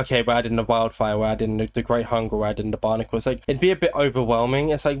they were like, "Okay, we're adding the Wildfire, we're adding the Great Hunger, we're adding the Barnacle." It's like it'd be a bit overwhelming.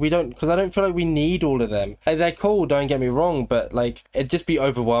 It's like because I don't feel like we need all of them. Like, they're cool, don't get me wrong, but like it'd just be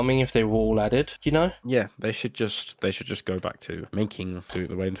overwhelming if they were all added. You know? Yeah, they should just go back to making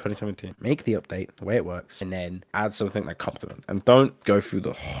the way in 2017. Make the update the way it works, and then add something that complements. And don't go through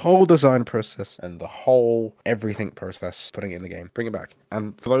the whole design process and the whole everything process putting it in the game. Bring it back.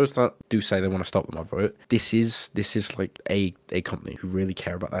 And for those that do say they want to stop the mob vote, this is like a company who really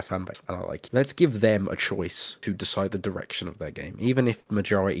care about their fan base and are like, let's give them a choice to decide the direction of their game, even if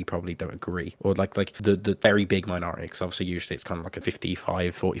majority probably don't agree, or like the very big minority, because obviously usually it's kind of like a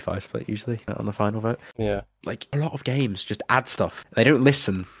 55-45 split usually on the final vote. Yeah. Like, a lot of games just add stuff. They don't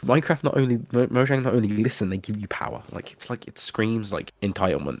listen. Mojang not only listen, they give you power. Like, it screams like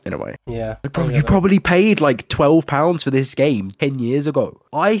entitlement in a way. Yeah. Like, bro, you probably paid like £12 for this game 10 years ago.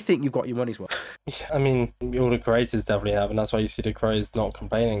 I think you've got your money's worth. I mean, all the creators definitely have, and that's why you see the creators not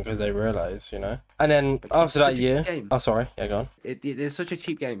complaining, because they realize, you know. And then after that year, oh sorry, yeah, go on. It's such a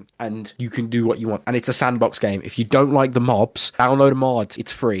cheap game, and you can do what you want, and it's a sandbox game. If you don't like the mobs, download a mod.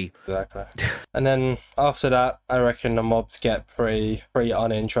 It's free. Exactly. And then after that, I reckon the mobs get pretty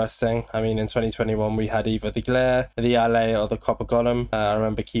uninteresting. I mean, in 2021 we had either the Glare, the Alley, or the Copper Golem. I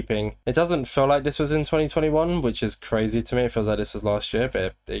remember keeping. It doesn't feel like this was in 2021, which is crazy to me. It feels like this was last year,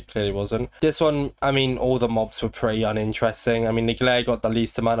 but it clearly wasn't. This one, I mean, all the mobs were pretty uninteresting. I mean, the Glare got the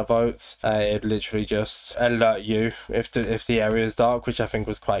least amount of votes. It literally just alert you if the area is dark, which I think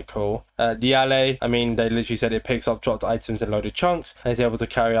was quite cool. The Alley, I mean, they literally said it picks up dropped items in loaded chunks and is able to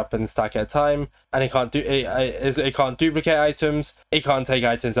carry up and stack at a time. And it can't duplicate items. It can't take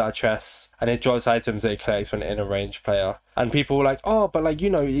items out of chests, and it drops items that it collects when in a ranged player. And people were like, "Oh, but like, you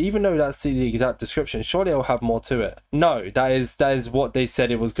know, even though that's the exact description, surely it'll have more to it." No, that is what they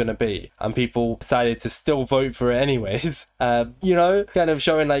said it was going to be, and people decided to still vote for it anyways. You know, kind of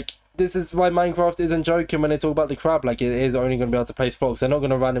showing like, this is why Minecraft isn't joking when they talk about the crab. Like, it is only going to be able to place blocks. They're not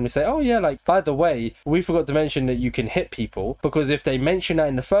going to randomly say, "Oh yeah, like, by the way, we forgot to mention that you can hit people," because if they mentioned that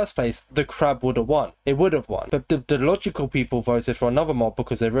in the first place, the crab would have won. It would have won. But the logical people voted for another mob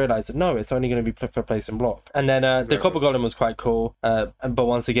because they realised that no, it's only going to be for placing block. And then the Copper Golem was quite cool. But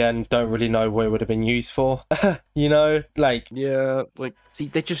once again, don't really know what it would have been used for. You know, like, yeah, like, see,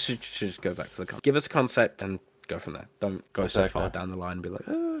 they should just go back to give us a concept and go from there. Don't go so far down the line and be like,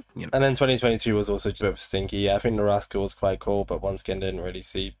 you know. And then 2022 was also just a bit stinky. Yeah, I think the Rascal was quite cool, but once again, didn't really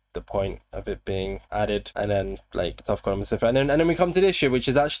see the point of it being added. And then like Tough Golem and stuff. And then we come to this year, which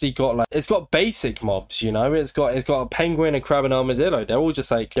has actually got like, it's got basic mobs, you know. It's got a penguin, a crab, and armadillo. They're all just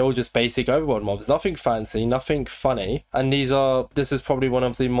basic overworld mobs. Nothing fancy, nothing funny. And this is probably one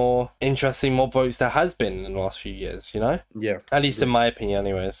of the more interesting mob votes there has been in the last few years, you know? Yeah. At least in my opinion,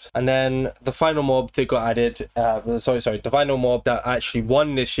 anyways. And then the final mob that got added, the final mob that actually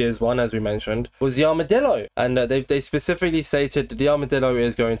won this year's one, as we mentioned, was the armadillo. And they specifically stated that the armadillo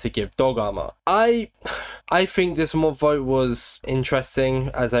is going to give dog armor. I think this mob vote was interesting.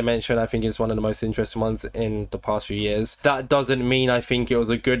 As I mentioned, I think it's one of the most interesting ones in the past few years. That doesn't mean I think it was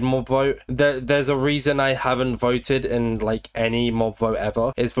a good mob vote. There's a reason I haven't voted in like any mob vote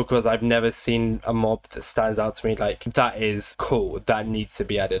ever. It's because I've never seen a mob that stands out to me like, that is cool, that needs to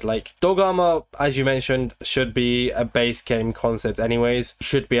be added. Like, dog armor, as you mentioned, should be a base game concept anyways. You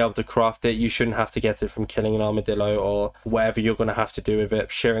should be able to craft it. You shouldn't have to get it from killing an armadillo or whatever you're going to have to do with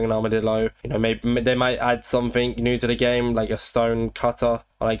it. Shearing an armadillo, you know, maybe they might add something new to the game, like a stone cutter,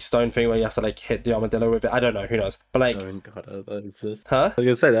 or like stone thing where you have to like hit the armadillo with it. I don't know, who knows? But like, stone cutter, that exists. Huh? I was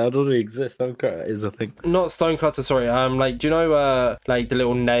gonna say that doesn't exist. Stone cutter is a thing. Not stone cutter, sorry. Like, do you know like the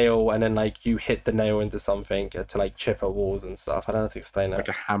little nail, and then like you hit the nail into something to like chip at walls and stuff? I don't know how to explain that. Like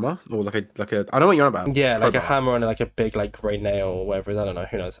a hammer, or like a I know what you're on about. Yeah, like a hammer and like a big like grey nail or whatever it is. I don't know,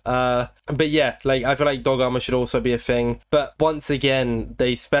 who knows? But yeah, like I feel like dog armor should also be a thing. But once again,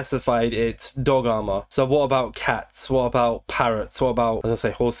 they specified it's dog armor. So what about cats? What about parrots? What about, I was gonna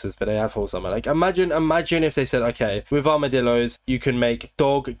say horses, but they have horse armor. Like, imagine if they said, okay, with armadillos you can make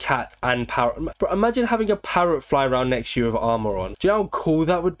dog, cat, and parrot. But imagine having a parrot fly around next to you with armor on. Do you know how cool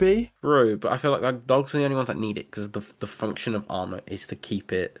that would be? Bro, but I feel like dogs are the only ones that need it, because the function of armor is to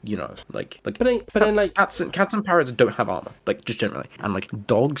keep it, you know, like. But then like cats and parrots don't have armor, like, just generally, and like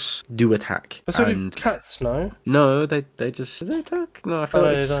dogs do attack. But so do cats, no? No, they attack. No, I feel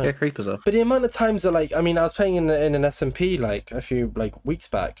like they scare creepers off. But the amount of times that, like, I mean, I was playing in an SMP like a few like weeks weeks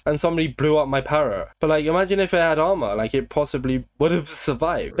back, and somebody blew up my parrot. But like, imagine if it had armor, like it possibly would have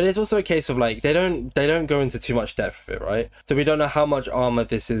survived. But it's also a case of like they don't go into too much depth of it, right? So we don't know how much armor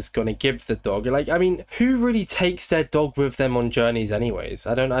this is gonna give the dog. Like, I mean, who really takes their dog with them on journeys anyways?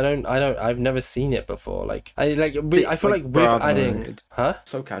 I've never seen it before. Like, I feel like with adding,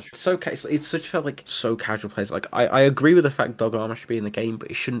 so casual, so casual. It's such a like so casual place. Like, I agree with the fact dog armor should be in the game,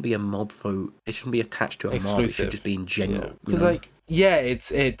 but it shouldn't be a mob vote. It shouldn't be attached to a mob. It should just be in general. Because like, yeah,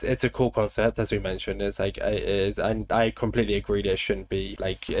 it's a cool concept, as we mentioned. It's like it is, and I completely agree that it shouldn't be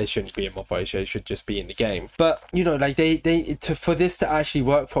a mob vote. It should just be in the game. But you know, like for this to actually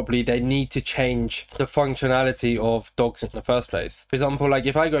work properly, they need to change the functionality of dogs in the first place. For example, like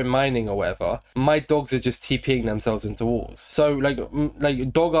if I go mining or whatever, my dogs are just TPing themselves into walls. So like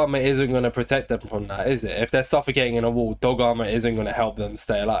dog armor isn't going to protect them from that, is it? If they're suffocating in a wall, dog armor isn't going to help them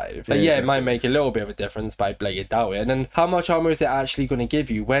stay alive. Like, yeah, it might make a little bit of a difference, but I blatantly doubt it. And then how much armor is it actually going to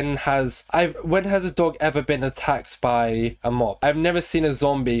give you? When has a dog ever been attacked by a mob? I've never seen a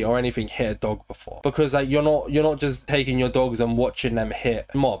zombie or anything hit a dog before, because like you're not just taking your dogs and watching them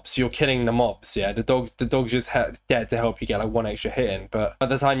hit mobs. You're killing the mobs. Yeah, the dogs just there to help you get like one extra hit in. But by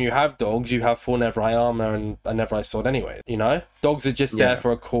the time you have dogs, you have full Netherite armor and a Netherite sword anyway. You know, dogs are just there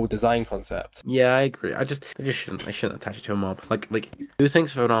for a cool design concept. Yeah, I agree. I just shouldn't attach it to a mob. Like who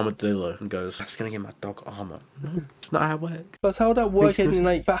thinks of an armadillo and goes, that's gonna give my dog armor? No, it's not how it works. But how would that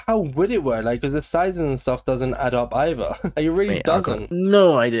work? But how would it work? Like, because the sizes and stuff doesn't add up either. Like, it really doesn't.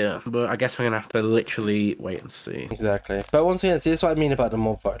 No idea. But I guess we're gonna have to literally wait and see. Exactly. But once again, see, that's what I mean about the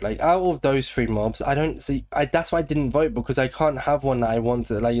mob vote. Like, out of those 3 mobs, I don't see. That's why I didn't vote, because I can't have one that I want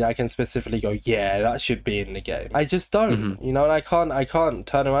to. Like, I can specifically go, yeah, that should be in the game. I just don't. You know, and I can't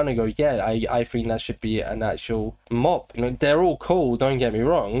turn around and go, yeah, I think that should be an actual mob. You know, they're all cool. Don't get me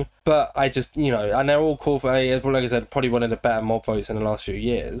wrong. But I just, you know, and they're all cool for, like I said, probably one of the better mob votes in the last few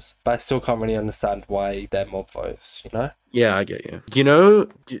years. But I still can't really understand why they're mob votes, you know? Yeah, I get you. Do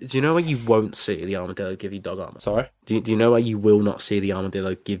you know where you won't see the armadillo give you dog armor? Sorry? Do you know where you will not see the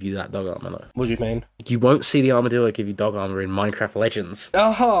armadillo give you that dog armor? No? What do you mean? You won't see the armadillo give you dog armor in Minecraft Legends.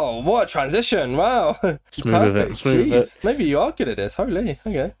 Oh, what a transition. Wow. Smooth it. Maybe you are good at this. Holy.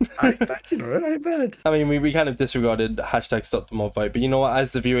 Okay. I bet, you know, I bet. I mean, we kind of disregarded hashtag stop the mob vote, but you know what?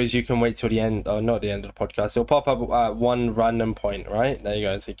 As the viewers, you can wait till the end, or not the end of the podcast. It'll pop up at one random point, right? There you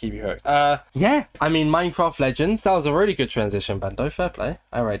go. So keep you hooked. Yeah. I mean, Minecraft Legends, that was a really good transition, Bando. Fair play.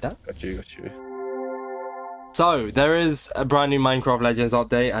 I rate that. Got you. So there is a brand new Minecraft Legends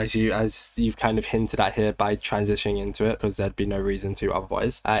update, as you've kind of hinted at here by transitioning into it, because there'd be no reason to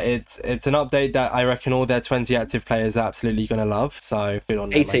otherwise. It's an update that I reckon all their 20 active players are absolutely gonna love. So good on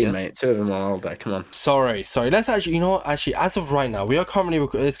them, 18, mate. 2 of them are all there. Come on. Sorry. Let's actually, you know what? Actually, as of right now,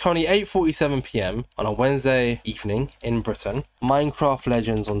 it's currently 8:47 p.m. on a Wednesday evening in Britain. Minecraft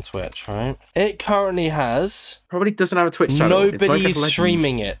Legends on Twitch, right? It currently has. Probably doesn't have a Twitch channel. Nobody's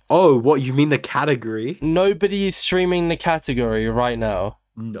streaming it. Oh, what? You mean the category? Nobody is streaming the category right now.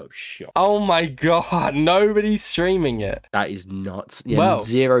 No shot. Oh my god, nobody's streaming it. That is nuts. Yeah, well,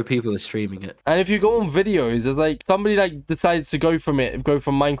 0 people are streaming it. And if you go on videos, it's like somebody like decides to go from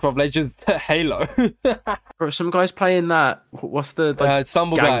Minecraft Legends to Halo. Bro, some guys playing that. What's the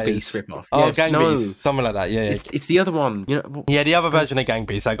Stumble Gang Guys Beast ripoff? Oh, yes, Gang Beast, something like that. Yeah, it's the other one. You know. Yeah, the other version of Gang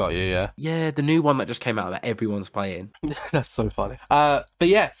Beast. I got you. Yeah. Yeah, the new one that just came out that everyone's playing. That's so funny. But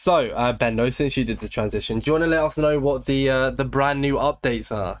yeah. So Bendo, since you did the transition, do you want to let us know what the brand new updates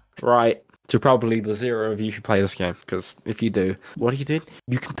are? Right. So probably the 0 of you should play this game, because if you do, what are you doing?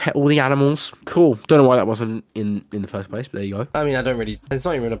 You can pet all the animals. Cool. Don't know why that wasn't in the first place, but there you go. I mean, it's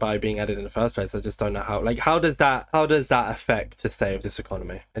not even about being added in the first place. I just don't know how. Like, how does that affect the state of this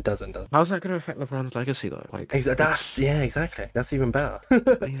economy? It doesn't. How's that going to affect LeBron's legacy though? Like, exactly. That's even better. You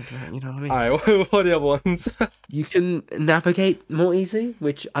know what I mean? All right. What are the other ones? You can navigate more easy,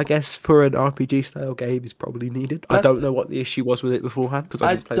 which I guess for an RPG style game is probably needed. I don't know what the issue was with it beforehand, because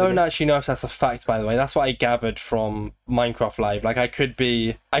I don't actually know if that's a fact, by the way. That's what I gathered from Minecraft Live. Like, I could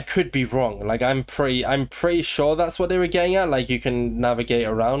be wrong. Like, I'm pretty sure that's what they were getting at. Like, you can navigate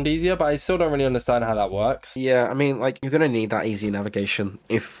around easier, but I still don't really understand how that works. Yeah, I mean, like, you're gonna need that easy navigation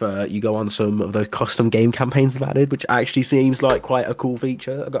if you go on some of those custom game campaigns they've added, which actually seems like quite a cool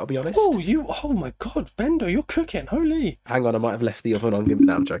feature, I've got to be honest. Oh my god, Bendo, you're cooking. Holy. Hang on, I might have left the oven on.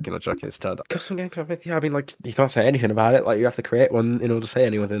 No, I'm joking. It's turned up. Custom game campaigns, yeah, I mean, like, you can't say anything about it. Like, you have to create one in order to say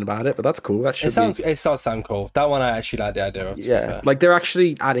anything about it, but that's cool. That should It does sound cool. That one I actually like the idea of. Yeah, like they're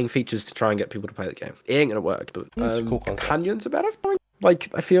actually adding features to try and get people to play the game. It ain't gonna work, but it's a cool concept. companions are better. Like,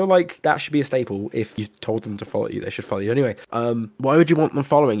 I feel like that should be a staple. If you told them to follow you, they should follow you anyway. Why would you want them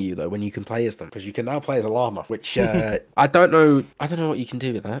following you though when you can play as them? Because you can now play as a llama, which I don't know what you can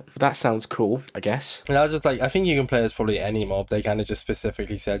do with that. But that sounds cool, I guess. And I was just like, I think you can play as probably any mob. They kind of just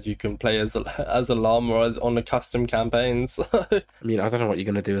specifically said you can play as a llama or on the custom campaigns. I mean, I don't know what you're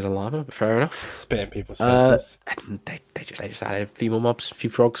gonna do as a llama, but fair enough. Spit in people's faces. And they just added a few more mobs, a few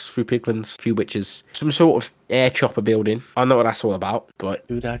frogs, a few piglins, a few witches, some sort of air chopper building. I know what that's all about, but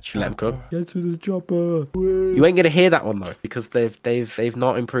Do that let them cook. chopper. Get to the chopper. You ain't gonna hear that one though, because they've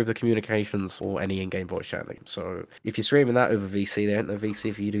not improved the communications or any in-game voice chatting. So if you're streaming that over VC, there ain't no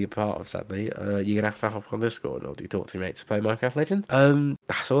VC for you to be a part of. Sadly, you're gonna have to hop on Discord or do talk to your mates to play Minecraft Legend.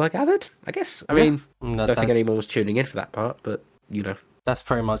 That's all I gathered, I guess. I mean, I don't think anyone was tuning in for that part, but you know. That's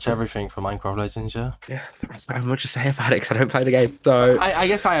pretty much everything for Minecraft Legends, yeah. Yeah, there's not much to say about it because I don't play the game. So I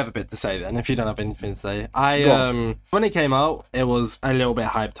guess I have a bit to say then, if you don't have anything to say. When it came out, it was a little bit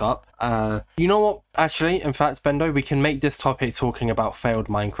hyped up. You know what? Actually, in fact, Bendo, we can make this topic talking about failed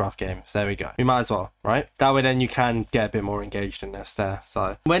Minecraft games. There we go. We might as well, right? That way then you can get a bit more engaged in this there.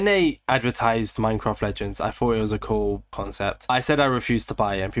 So when they advertised Minecraft Legends, I thought it was a cool concept. I said I refused to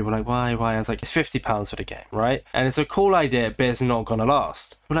buy it and people were like, why? I was like, it's £50 for the game, right? And it's a cool idea, but it's not gonna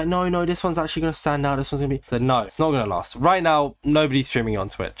last. We're like, no, this one's actually gonna stand out. This one's gonna be... I said, no, it's not gonna last. Right now, nobody's streaming on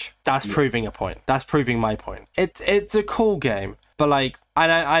Twitch. That's proving a point. That's proving my point. It's a cool game, but like,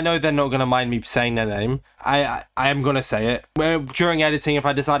 I know they're not going to mind me saying their name. I am going to say it. During editing, if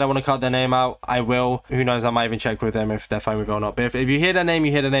I decide I want to cut their name out, I will. Who knows, I might even check with them if they're fine with it or not. But if you hear their name,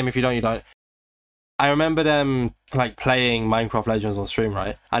 you hear their name. If you don't, you don't. I remember them like playing Minecraft Legends on stream,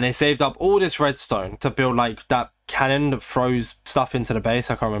 right? And they saved up all this redstone to build like that cannon that throws stuff into the base.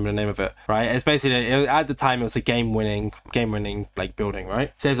 I can't remember the name of it, right? It's basically, at the time, it was a game-winning like building,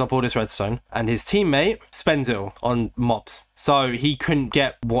 right? Saves up all this redstone, and his teammate spends it all on mobs. So he couldn't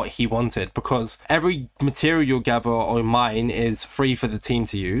get what he wanted because every material you'll gather or mine is free for the team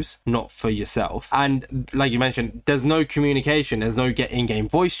to use, not for yourself. And like you mentioned, there's no communication. There's no in-game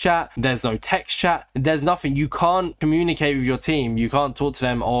voice chat. There's no text chat. There's nothing. You can't communicate with your team. You can't talk to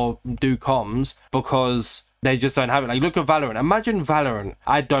them or do comms because they just don't have it. Like, look at Valorant. Imagine Valorant.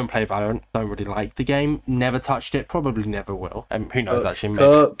 I don't play Valorant. Don't really like the game. Never touched it. Probably never will. And who knows, actually.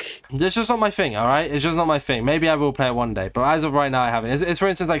 Maybe. It's just not my thing, all right? It's just not my thing. Maybe I will play it one day. But as of right now, I haven't. It's for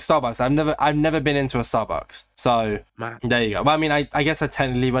instance, like Starbucks. I've never been into a Starbucks. So, there you go. Well, I mean, I guess I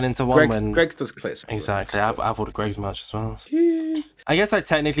technically went into one when... Greg's does clears. Exactly. I've ordered Greg's merch as well. I guess I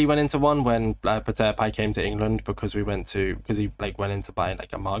technically went into one when Potato Pie came to England because he went in to buy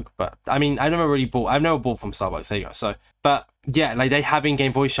like a mug. But I mean, I've never bought from Starbucks. There you go. So, but yeah, like they have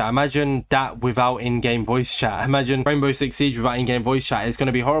in-game voice chat. Imagine that without in-game voice chat. Imagine Rainbow Six Siege without in-game voice chat. It's going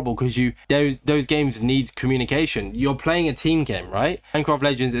to be horrible because those games need communication. You're playing a team game, right? Minecraft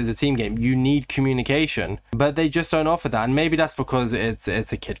Legends is a team game. You need communication, but they just don't offer that. And maybe that's because it's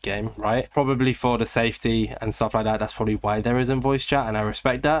a kid game, right? Probably for the safety and stuff like that. That's probably why there isn't voice chat, and I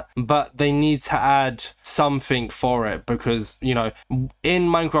respect that. But they need to add something for it because, you know, in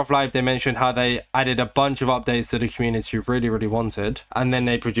Minecraft Live, they mentioned how they added a bunch of updates to the community really wanted, and then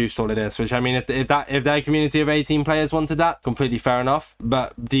they produced all of this, which I mean, if their community of 18 players wanted that, completely fair enough,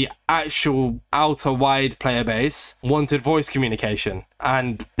 but the actual outer wide player base wanted voice communication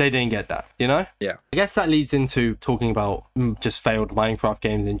and they didn't get that, you know? Yeah. I guess that leads into talking about just failed Minecraft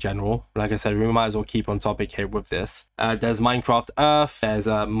games in general. Like I said, we might as well keep on topic here with this. There's Minecraft Earth, there's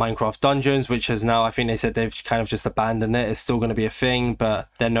Minecraft Dungeons, which is now, I think they said they've kind of just abandoned it. It's still going to be a thing, but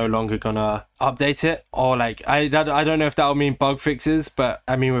they're no longer going to update it. Or like, I don't know if that'll mean bug fixes, but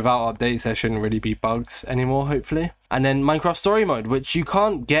I mean, without updates, there shouldn't really be bugs anymore, hopefully. And then Minecraft Story Mode, which you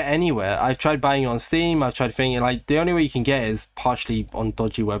can't get anywhere. I've tried buying it on Steam. I've tried thinking, like, the only way you can get it is partially on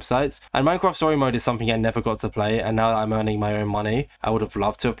dodgy websites. And Minecraft Story Mode is something I never got to play. And now that I'm earning my own money, I would have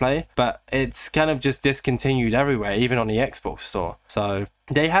loved to play. But it's kind of just discontinued everywhere, even on the Xbox store. So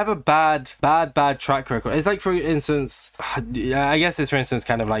they have a bad track record. It's like, for instance, I guess it's, for instance,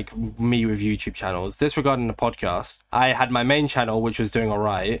 kind of like me with YouTube channels. Disregarding the podcast, I had my main channel, which was doing all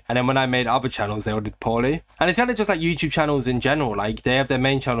right. And then when I made other channels, they all did poorly. And it's kind of just like YouTube channels in general. Like, they have their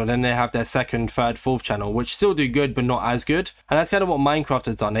main channel, then they have their second, third, fourth channel, which still do good, but not as good. And that's kind of what Minecraft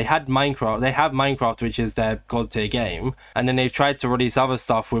has done. They have Minecraft, which is their god tier game. And then they've tried to release other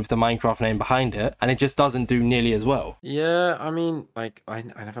stuff with the Minecraft name behind it. And it just doesn't do nearly as well. Yeah, I mean, like, I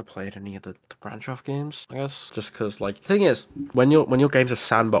never played any of the branch off games, I guess, just because, like, the thing is, when your game's a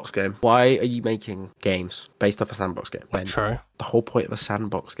sandbox game, why are you making games based off a sandbox game? When True. The whole point of a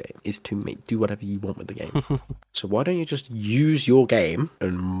sandbox game is to do whatever you want with the game. So why don't you just use your game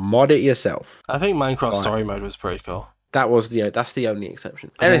and mod it yourself? I think Minecraft Story Mode was pretty cool. That was that's the only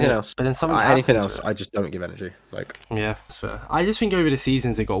exception. Anything else? But then something anything happened else, to it. I just don't give energy. Like, Yeah, that's fair. I just think over the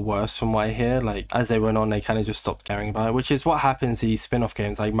seasons it got worse from what I hear. Like as they went on, they kind of just stopped caring about it, which is what happens in these spin-off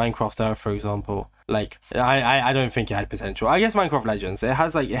games like Minecraft Earth, for example. Like I don't think it had potential. I guess Minecraft Legends, it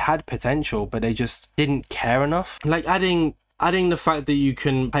had potential, but they just didn't care enough. Like adding the fact that you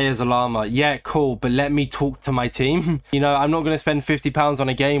can play as a llama, yeah, cool, but let me talk to my team. You know, I'm not going to spend £50 on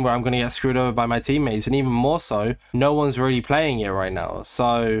a game where I'm going to get screwed over by my teammates, and even more so, no one's really playing it right now.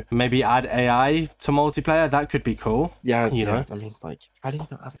 So maybe add AI to multiplayer, that could be cool. yeah, you know. I mean, like, I don't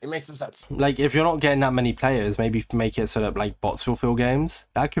know. It makes some sense. Like, if you're not getting that many players, maybe make it so that, like, bots fulfill games.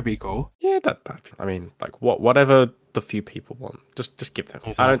 That could be cool. Yeah, that I mean, like, whatever the few people want, just give them.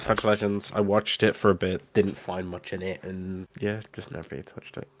 Exactly. I don't touch Legends. I watched it for a bit, didn't find much in it, and yeah, just never really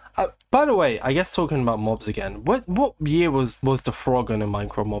touched it. By the way, I guess talking about mobs again, what year was the frog on a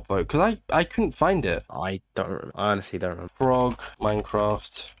Minecraft mob vote? Because I couldn't find it. I don't remember. I honestly don't remember. Frog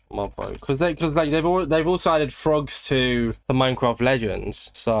Minecraft mob vote, because they've also added frogs to the Minecraft Legends.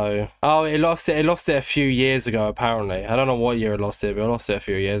 So it lost it a few years ago apparently. I don't know what year it lost it, but it lost it a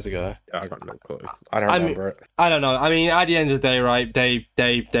few years ago. I got no clue. I don't remember it. I don't know. I mean, at the end of the day, right? They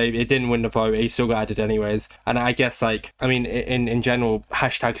it didn't win the vote. He still got added anyways. And I guess like I mean, in general,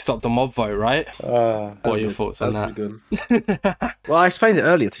 hashtag stop the mob vote, right? What are your thoughts on that? Good. Well, I explained it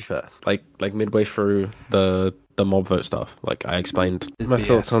earlier. To be fair, like midway through the mob vote stuff, like I explained my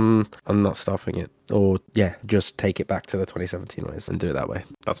thoughts on not stopping it, or just take it back to the 2017 ways and do it that way.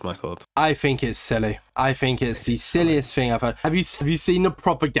 That's my thought. I think it's silly. I think it's the silliest thing I've heard. Have you seen the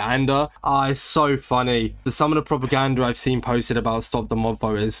propaganda? It's so funny. Some of the propaganda I've seen posted about stop the mob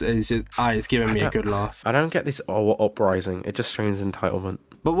vote it's giving me a good laugh. I don't get this uprising. It just screams entitlement.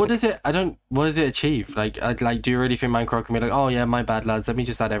 But what does it achieve? Like, do you really think Minecraft can be like, oh yeah, my bad lads, let me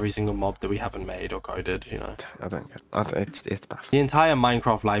just add every single mob that we haven't made or coded, you know? I don't get it. It's bad. The entire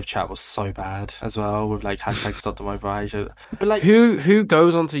Minecraft live chat was so bad as well, with like hashtag stop the mob vote. But like, who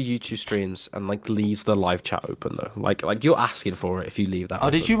goes onto YouTube streams and like leaves the live chat open though? Like you're asking for it if you leave that.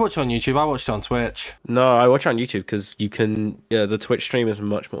 Did you watch it on YouTube? I watched it on Twitch. No, I watch it on YouTube because you can. Yeah, the Twitch stream is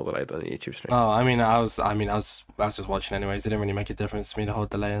much more delayed than the YouTube stream. Oh, I was just watching anyways. It didn't really make a difference to me, the whole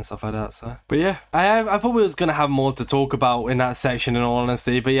delay and stuff like that. So, but yeah, I thought we was gonna have more to talk about in that section, in all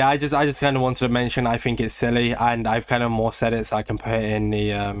honesty. But yeah, I just kind of wanted to mention I think it's silly, and I've kind of more said it so I can put it in the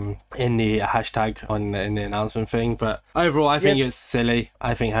hashtag in the announcement thing. But overall, I think it's silly.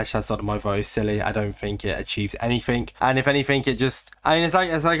 I think hashtag stop the mob vote is silly. I don't think it achieves anything, and if anything, it's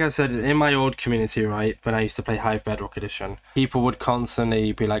like I said in my old community, right? When I used to play Hive Bedrock Edition, people would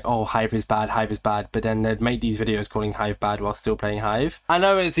constantly be like, "Oh, Hive is bad," but then they'd make these videos calling Hive bad while still playing Hive. I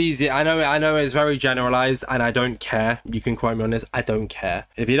know it's easy. I know it's very generalized, and I don't care. You can quote me on this. I don't care.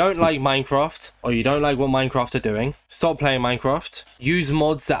 If you don't like Minecraft, or you don't like what Minecraft are doing, stop playing Minecraft. Use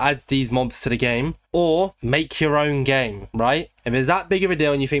mods that add these mobs to the game, or make your own game, right? If it's that big of a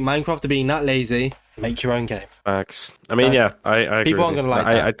deal and you think Minecraft are being that lazy, make your own game. Facts. I mean, I agree. People aren't going to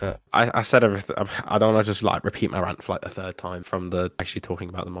like that. I said everything. I don't want to just like repeat my rant for like the third time from the actually talking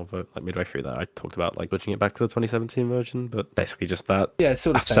about the mob vote. Like midway through that, I talked about like switching it back to the 2017 version, but basically just that. Yeah, it's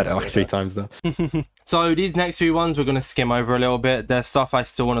sort of I've said it like 3 times though. So these next few ones we're going to skim over a little bit. There's stuff I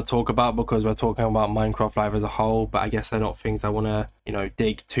still want to talk about because we're talking about Minecraft Live as a whole, but I guess they're not things I want to,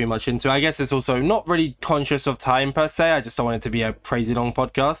 dig too much into. I guess it's also not really conscious of time per se. I just don't want it to be a crazy long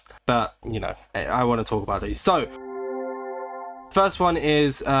podcast, but I want to talk about these. So first one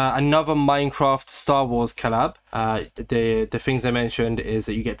is another Minecraft Star Wars collab. The things they mentioned is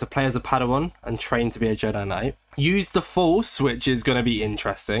that you get to play as a Padawan and train to be a Jedi Knight. Use the Force, which is going to be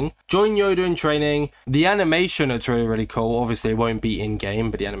interesting. Join Yoda in training. The animation looks really, really cool. Obviously, it won't be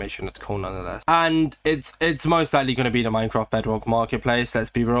in-game, but the animation looks cool nonetheless. And it's most likely going to be the Minecraft Bedrock Marketplace, let's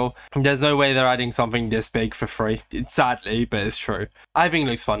be real. There's no way they're adding something this big for free. Sadly, but it's true. I think it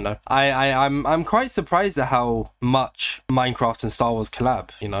looks fun, though. I'm quite surprised at how much Minecraft and Star Wars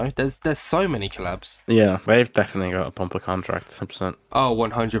collab, There's so many collabs. Yeah, they've definitely got a bumper contract, 100%. Oh,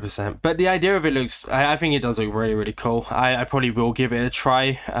 100%. But the idea of it looks... I think it does look really, really cool. I probably will give it a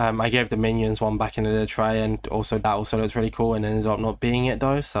try. I gave the Minions one back in the day a try, and that also looks really cool, and ended up not being it,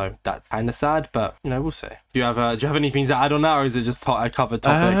 though, so that's kind of sad, but, we'll see. Do you have anything to add on that, or is it just a covered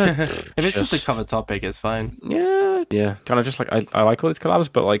topic? If it's just a covered topic, it's fine. Yeah. Kind of just like, I like all these collabs,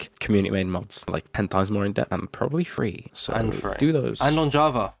 but like community-made mods, like 10 times more in-depth and probably free. So do those. And on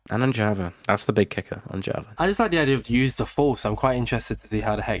Java. That's the big kicker, on Java. I just like the idea of use the Force. I'm quite interested to see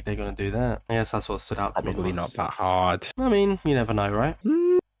how the heck they're going to do that. I guess that's what stood out to me. Probably not that hard. I mean, you never know, right?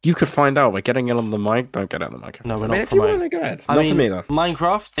 You could find out by getting it on the mic. Don't get it on the mic. No, we're I not mean, if you promoting. want to go ahead. I Not mean, for me though.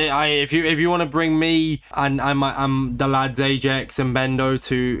 Minecraft. If you want to bring me and I'm the lads Ajax and Bendo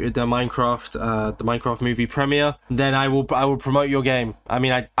to the Minecraft movie premiere, then I will promote your game. I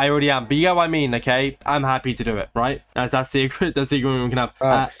mean, I already am, but you get what I mean, okay? I'm happy to do it, right? That's the agreement we can have.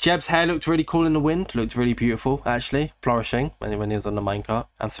 Jeb's hair looked really cool in the wind. Looked really beautiful, actually, flourishing when he was on the minecart.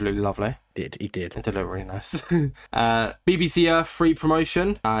 Absolutely lovely. He did. It did look really nice. BBC Earth free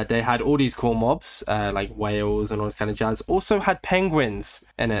promotion. They had all these cool mobs, like whales and all this kind of jazz. Also had penguins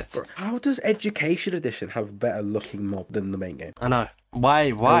in it. How does Education Edition have better looking mob than the main game? I know.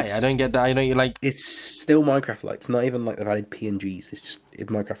 Why? I don't get that. I know you like. It's still Minecraft like. It's not even like they've added PNGs. It's just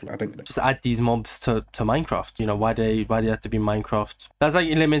Minecraft like. I don't get it. Just add these mobs to Minecraft. You know, why do you have to be Minecraft? That's like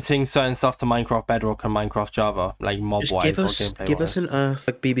limiting certain stuff to Minecraft Bedrock and Minecraft Java, like mob wise or gameplay wise. Give us an Earth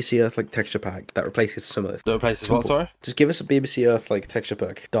like BBC Earth like texture pack that replaces some of it. That replaces what? Sorry. Just give us a BBC Earth like texture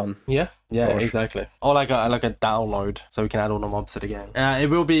pack. Done. Yeah, exactly. Or like a download, so we can add all the mobs to the game. It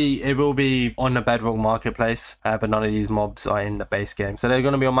will be on the Bedrock marketplace, but none of these mobs are in the base game. So they're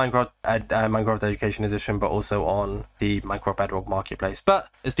going to be on Minecraft Education Edition, but also on the Minecraft Bedrock marketplace. But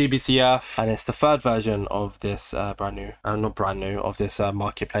it's BBC Earth, and it's the third version of this of this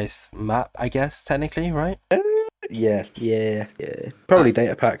marketplace map, I guess, technically, right? Yeah. Probably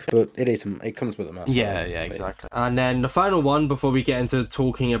data pack, but it comes with a map. Yeah, exactly. And then the final one before we get into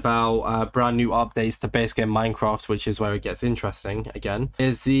talking about brand new updates to base game Minecraft, which is where it gets interesting again,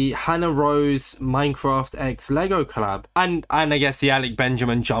 is the Hannah Rose Minecraft X Lego collab, and I guess the Alec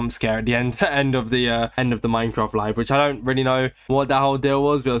Benjamin jump scare at the end of the Minecraft live, which I don't really know what that whole deal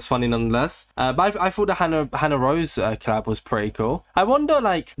was, but it was funny nonetheless. But I thought the Hannah Rose collab was pretty cool. I wonder,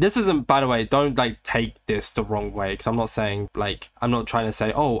 like, this isn't, by the way, don't like take this the wrong way, because I'm not saying, like, I'm not trying to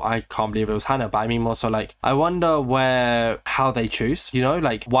say, oh, I can't believe it was Hannah, but I mean more so like, I wonder how they choose, you know,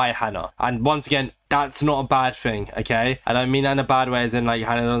 like, why Hannah? And once again, that's not a bad thing, okay? I don't mean that in a bad way as in like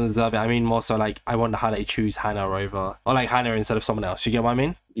Hannah doesn't deserve it. I mean more so like, I wonder how they choose Hannah over, or like Hannah instead of someone else. You get what I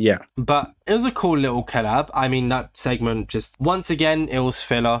mean? Yeah. But it was a cool little collab. I mean, that segment just, once again, it was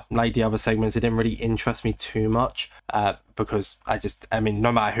filler. Like the other segments, it didn't really interest me too much. Because I mean,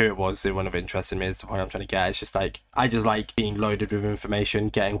 no matter who it was, it wouldn't have interested me. It's the point I'm trying to get. It's just like, I just like being loaded with information,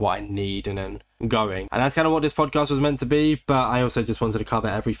 getting what I need, and then going. And that's kind of what this podcast was meant to be. But I also just wanted to cover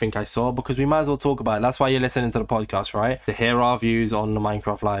everything I saw, because we might as well talk about it. That's why you're listening to the podcast, right? To hear our views on the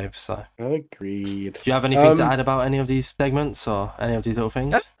Minecraft Live. So agreed. Do you have anything to add about any of these segments or any of these little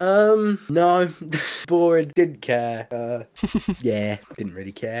things? No. Boring. Didn't care. Yeah, didn't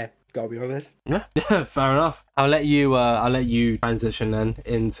really care. Gotta be honest. Yeah, fair enough. I'll let you transition then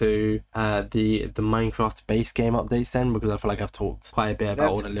into the Minecraft base game updates then, because I feel like I've talked quite a bit about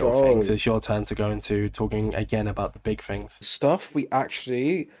all the little things. So it's your turn to go into talking again about the big things. Stuff we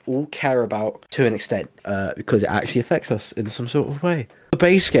actually all care about to an extent, because it actually affects us in some sort of way. The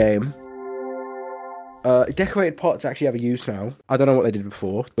base game. Decorated pots actually have a use now. I don't know what they did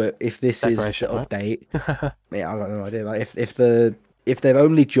before, but if this is the update, yeah, I got no idea. Like if they've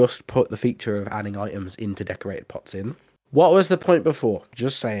only just put the feature of adding items into decorated pots in, what was the point before?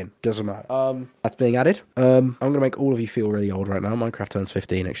 Just saying, doesn't matter. That's being added. I'm gonna make all of you feel really old right now. Minecraft turns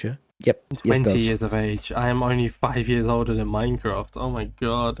 15 next year. Yep. 20 years of age. I am only 5 years older than Minecraft. Oh my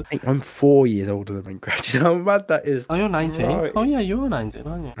god. I'm 4 years older than Minecraft. You know how mad that is? Oh, you're 19? Right. Oh yeah, you are 19,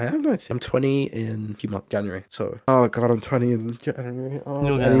 aren't you? I am 19. I'm 20 in January. So. Oh god, I'm 20 in January. Oh,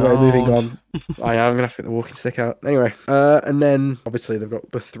 anyway, old. Moving on. I am gonna have to get the walking stick out. Anyway, and then obviously they've got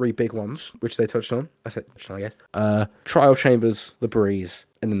the three big ones, which they touched on. I guess. Trial Chambers, The Breeze,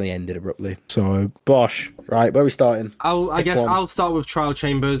 and then they ended abruptly. So, Bosh, right, where are we starting? I guess I'll start with Trial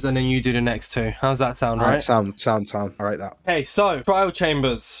Chambers, and then you do the next two. How's that sound, right? Sound. I like that. Okay, so, Trial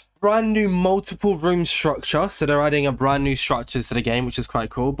Chambers. Brand new multiple room structure, so they're adding a brand new structures to the game, which is quite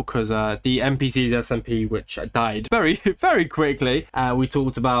cool, because the NPC's SMP, which died very very quickly, there was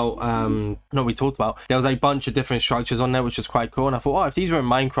like a bunch of different structures on there, which was quite cool, and I thought, if these were in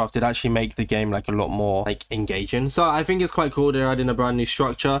Minecraft, it'd actually make the game like a lot more like engaging. So I think it's quite cool they're adding a brand new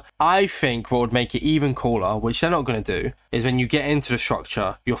structure. I think what would make it even cooler, which they're not going to do, is when you get into the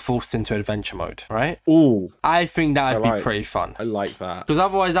structure, you're forced into adventure mode, right? Ooh, I think that would be pretty fun. I like that, because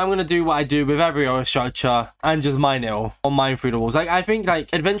otherwise I'm gonna do what I do with every other structure and just mine it all, or mine through the walls. Like, I think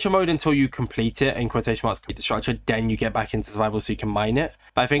like adventure mode until you complete it, in quotation marks, complete the structure, then you get back into survival so you can mine it.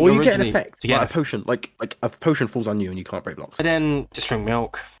 But I think Or you get an originally effect, to get like a potion, like a potion falls on you and you can't break blocks. but then just drink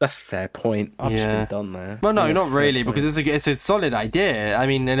milk. That's a fair point. I've just Yeah. been done there. Well, no, That's not a fair really, point. because it's a solid idea. I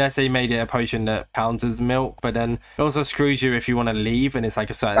mean, unless they made it a potion that counts as milk, but then it also screws you if you want to leave, and it's like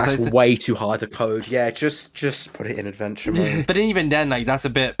a certain. so That's it's- way too hard to code. Yeah, just put it in adventure mode. But even then, like that's a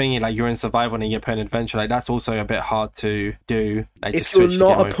bit thingy. Like you're in survival and you get put in adventure. Like that's also a bit hard to do. Like, If just you're switch not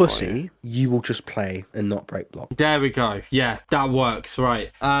game a mode for you. pussy, you will just play and not break blocks. There we go. Yeah, that works.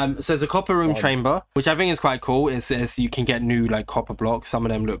 Right. So there's a copper room chamber, which I think is quite cool. Is you can get new like copper blocks. Some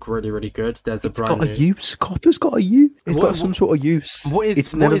of them look really, really good. There's a It's brand got new. a use. Copper's got a use. It's What- got some sort of use. What is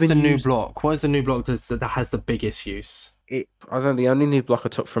It's what never is the been new used. block? What is the new block that has the biggest use? I don't know, the only new block I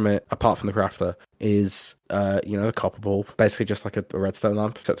took from it, apart from the crafter, is the copper ball. Basically just like a redstone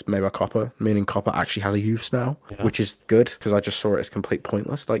lamp, except made by copper, meaning copper actually has a use now, Yeah. which is good, because I just saw it as complete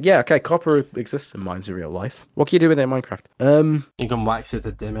pointless. Like, yeah, okay, copper exists in mines in real life. What can you do with it in Minecraft? You can wax it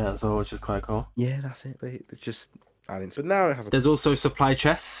to dim it as well, which is quite cool. Yeah, that's it. It's just adding. So now it has a... There's also supply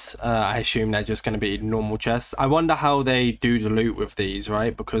chests. I assume they're just going to be normal chests. I wonder how they do the loot with these,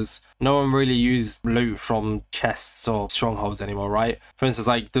 right? Because no one really used loot from chests or strongholds anymore, right? For instance,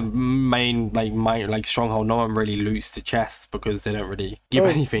 like the main like stronghold, no one really loots the chests because they don't really give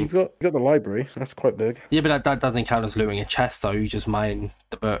anything. You've got the library. That's quite big. Yeah, but that doesn't count as looting a chest, though. You just mine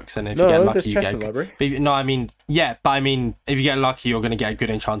the books, and if No, you get there's lucky, you chests get. in the library. But no, I mean, yeah, but I mean, if you get lucky, you're going to get a good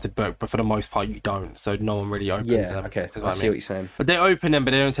enchanted book. But for the most part, you don't. So no one really opens Yeah, them. okay. is I what see mean. what you're saying. But they open them,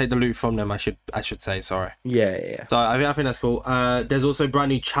 but they don't take the loot from them. I should say, sorry. Yeah. So I think that's cool. There's also brand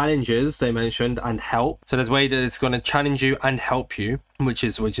new challenges they mentioned and help. So there's a way that it's going to challenge you and help you, which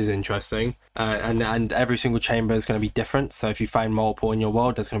is interesting. And every single chamber is going to be different. So if you find multiple in your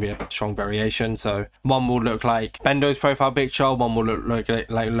world, there's going to be a strong variation. So one will look like Bendo's profile picture. One will look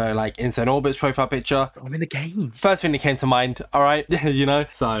like Insane Orbit's profile picture. I'm in the game. First thing that came to mind. All right,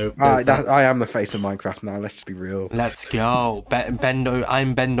 So there's that. I am the face of Minecraft now. Let's just be real. Let's go, Bendo.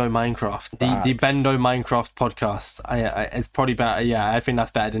 I'm Bendo Minecraft, the Facts. Bendo Minecraft podcast. It's probably better. Yeah, I think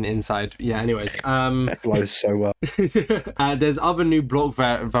that's better than Inside. Yeah. Anyways, It blows so well. there's other new block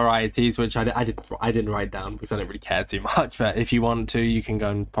varieties which I didn't write down because I don't really care too much. But if you want to, you can go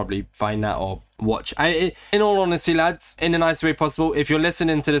and probably find that or watch. In all honesty, lads, in the nicest way possible, if you're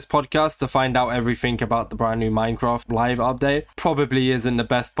listening to this podcast to find out everything about the brand new Minecraft live update, probably isn't the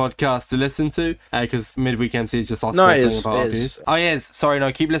best podcast to listen to because Midweek MC is just us No, it talking is, about it our is. views. Oh, yes. Sorry,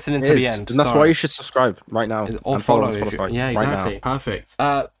 no, keep listening to It the is, end. and that's Sorry. why you should subscribe right now. Or and follow on if you, Spotify yeah, right exactly. now. Perfect.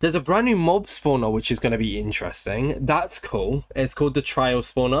 There's a brand new mob spawner which is going to be interesting. That's cool. It's called the Trial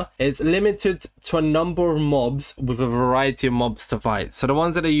Spawner. It's limited to a number of mobs with a variety of mobs to fight. So the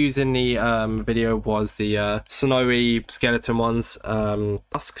ones that I used in the video was the snowy skeleton ones.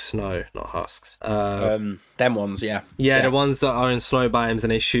 Husks? No, not husks. Them ones, yeah. Yeah, the ones that are in slow biomes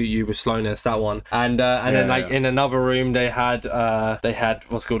and they shoot you with slowness. That one, and then like in another room they had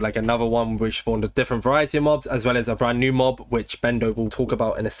what's called like another one which spawned a different variety of mobs, as well as a brand new mob which Bendo will talk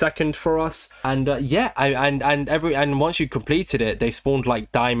about in a second for us. And and once you completed it, they spawned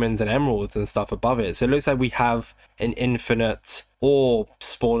like diamonds and emeralds and stuff above it. So it looks like we have an infinite or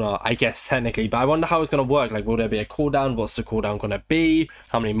spawner, I guess technically, but I wonder how it's going to work. Like, will there be a cooldown? What's the cooldown going to be?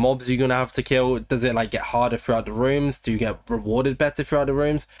 How many mobs are you going to have to kill? Does it like get harder throughout the rooms? Do you get rewarded better throughout the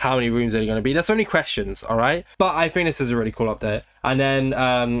rooms? How many rooms are there going to be? That's only questions, all right? But I think this is a really cool update. And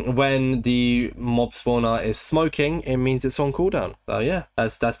then when the mob spawner is smoking, it means it's on cooldown. So yeah,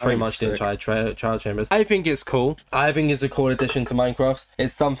 that's pretty much the entire trial chambers. I think it's cool. I think it's a cool addition to Minecraft.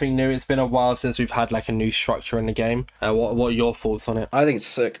 It's something new. It's been a while since we've had like a new structure in the game. What are your thoughts on it? I think it's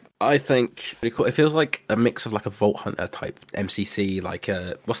sick. I think pretty cool. It feels like a mix of like a Vault Hunter type MCC, like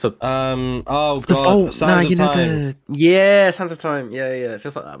what's the oh the god, Vault? Sands of Time. Sands of Time. Yeah. It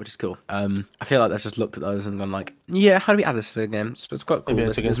feels like that, which is cool. I feel like I've just looked at those and gone like, yeah, how do we add this to the game? So it's quite cool. Maybe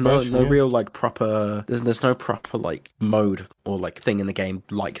I took There's no inspiration, yeah. real like proper. There's no proper like mode or like thing in the game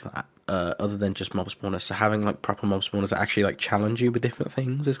like that. Other than just mob spawners, so having like proper mob spawners that actually like challenge you with different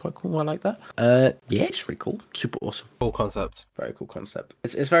things is quite cool. I like that. Yeah, it's really cool, super awesome, Cool concept. very cool concept.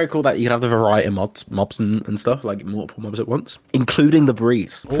 It's very cool that you can have the variety of mobs and stuff, like multiple mobs at once, including the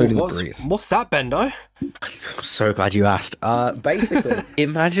breeze. What's that, Bendo? I'm so glad you asked. Basically,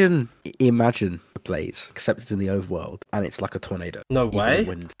 imagine, blaze, except it's in the overworld, and it's like a tornado. No Even way. with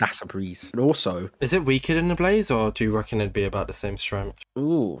wind. That's a breeze. And also, Is it weaker than the blaze, or do you reckon it'd be about the same strength?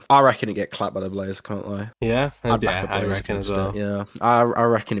 I reckon it get clapped by the blaze. I can't lie. Yeah, I'd back yeah, the I blaze reckon as against well. it, yeah, I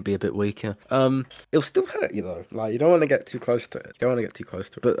reckon it'd be a bit weaker. It'll still hurt you though. Like you don't want to get too close to it. You don't want to get too close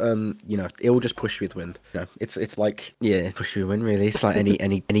to it. But you know, it will just push you with wind. You know, it's like push you with wind. Really, it's like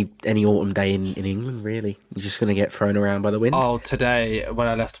any autumn day in England. Really, you're just gonna get thrown around by the wind. Oh, today when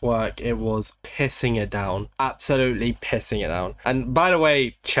I left work, it was pissing it down. Absolutely pissing it down. And by the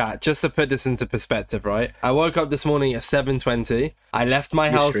way, chat, just to put this into perspective, right? I woke up this morning at 7:20. I left my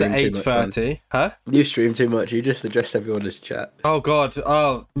house at stream too much, 8:30. Huh? You stream too much. You just addressed everyone as chat. Oh god.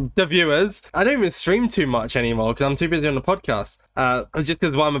 Oh, the viewers. I don't even stream too much anymore because I'm too busy on the podcast. Just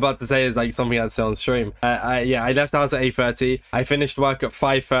because what I'm about to say is like something I'd say on stream. I left the house at 8:30. I finished work at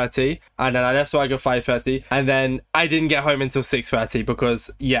 5:30, and then I left work at 5:30, and then I didn't get home until 6:30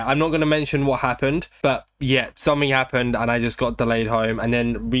 because I'm not going to mention what happened, but something happened and I just got delayed home, and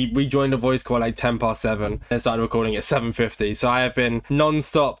then we joined a voice call like 7:10 and started recording at 7:50. So I have been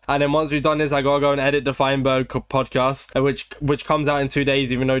non-stop, and then once we've done this, I gotta go and edit the Feinberg podcast, which comes out in 2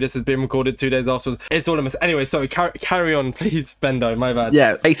 days, even though this has been recorded 2 days afterwards. It's all a mess. Anyway, sorry, carry on, please, Bendo. My bad.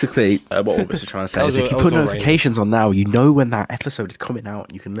 Yeah, basically, what August is trying to say is if you put notifications on now, you know when that episode is coming out,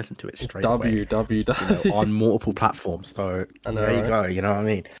 and you can listen to it straight away. On multiple platforms. So there you go. You know what I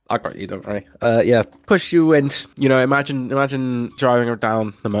mean? I got you. Don't worry. Push you wind. You know, imagine driving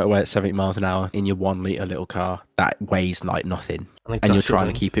down the motorway at 70 miles an hour in your 1 litre little car that weighs like nothing, and you're trying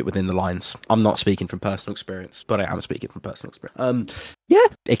to keep it within the lines. I'm not speaking from personal experience, but I am speaking from personal experience.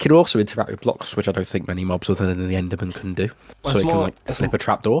 It can also interact with blocks, which I don't think many mobs other than the Enderman can do. So it can like flip a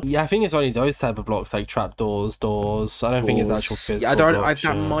trapdoor. Yeah, I think it's only those type of blocks like trapdoors, doors. I don't think it's actual physical. Blocks,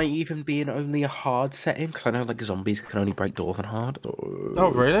 that might even be in only a hard setting, because I know like zombies can only break doors on hard.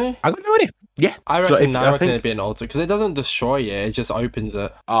 Oh really? I got no idea. Yeah, I reckon it'd be an altar because it doesn't destroy it; it just opens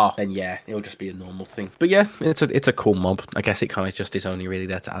it. Then it'll just be a normal thing. But it's a cool mob. I guess it kind of just is only really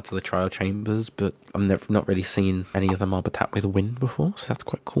there to add to the trial chambers. But I've not really seen any other mob attack with wind before, so that's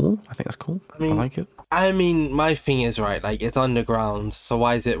quite cool. I think that's cool. I like it. I mean, my thing is right. Like it's underground, so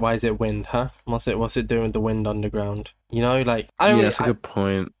why is it wind? Huh? What's it doing with the wind underground? You know, like that's a good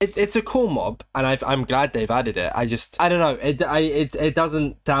point. It's a cool mob, and I'm glad they've added it. I don't know. It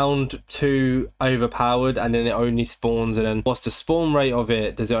doesn't sound too overpowered, and then it only spawns. And then what's the spawn rate of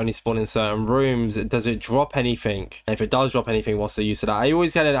it? Does it only spawn in certain rooms? Does it drop anything? And if it does drop anything, what's the use of that? I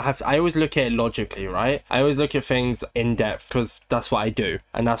always look at it logically, right? I always look at things in depth because that's what I do,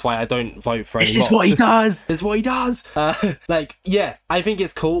 and that's why I don't vote for any. This is what he does. It's what he does. I think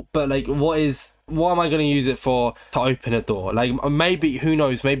it's cool, but like, what am I going to use it for to open a door? Like, maybe, who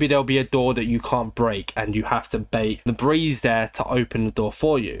knows, maybe there'll be a door that you can't break and you have to bait the breeze there to open the door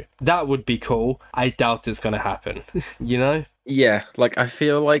for you. That would be cool. I doubt it's going to happen, you know? Yeah, like, I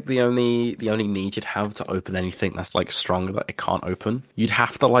feel like the only need you'd have to open anything that's, like, strong that it can't open, you'd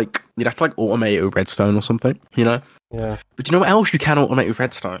have to automate it with redstone or something, you know? Yeah. But you know what else you can automate with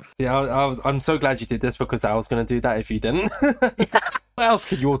redstone? Yeah, I'm so glad you did this because I was going to do that if you didn't. What else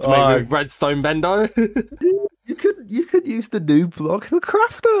could you automate with redstone, Bendo? You could use the new block, the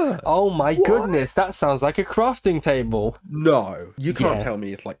crafter. Oh my goodness, that sounds like a crafting table. No, you can't tell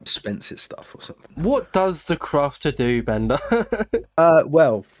me it's like expensive stuff or something. What does the crafter do, Bender?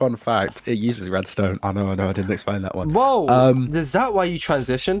 Well, fun fact, it uses redstone. I know, I didn't explain that one. Whoa, is that why you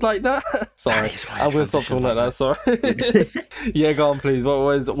transitioned like that? Sorry, I'm gonna stop talking like that. Sorry. Yeah, go on, please.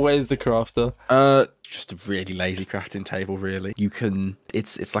 What is the crafter? Just a really lazy crafting table, really. You can,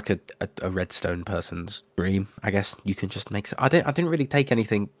 it's like a redstone person's dream, I guess. You can just make. I didn't really take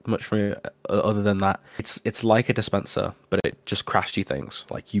anything much from it other than that. It's like a dispenser, but it just crafts you things.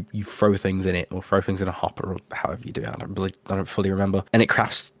 Like you throw things in it or throw things in a hopper or however you do it. I don't fully remember. And it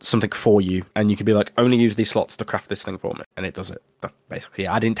crafts something for you, and you can be like, only use these slots to craft this thing for me, and it does it. But basically,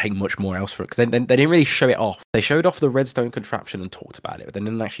 I didn't take much more else for it because they didn't really show it off. They showed off the redstone contraption and talked about it, but they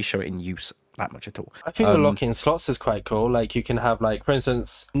didn't actually show it in use that much at all. I think the lock-in slots is quite cool. Like you can have, like, for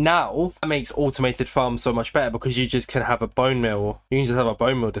instance, now that makes automated farms so much better because you just can have a bone meal. You can just have a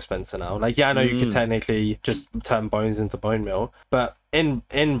bone meal dispenser now. Like, yeah, I know you could technically just turn bones into bone meal, but in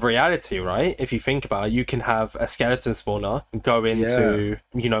reality, right, if you think about it, you can have a skeleton spawner go into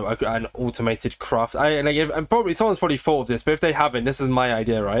an automated craft. Someone's probably thought of this, but if they haven't, this is my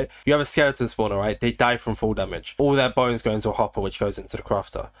idea, right? You have a skeleton spawner, right? They die from fall damage. All their bones go into a hopper, which goes into the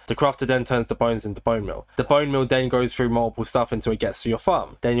crafter. The crafter then turns the bones into bone meal. The bone meal then goes through multiple stuff until it gets to your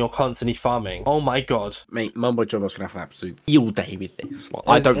farm. Then you're constantly farming. Oh my god, mate, Mumbo Jumbo's gonna have an absolute field day with this. Like,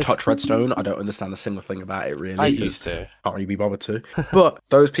 I don't touch redstone. I don't understand a single thing about it, really. I used to. Can't really be bothered to. But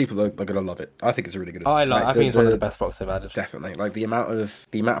those people are gonna love it. I think it's really good. I think it's one of the best blocks they've added. Definitely, like the amount of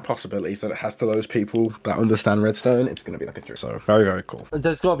possibilities that it has to those people that understand Redstone, it's gonna be like a dream. So very, very cool.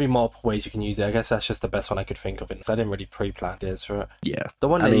 There's got to be multiple ways you can use it. I guess that's just the best one I could think of. So I didn't really pre-plan ideas for it. Yeah, the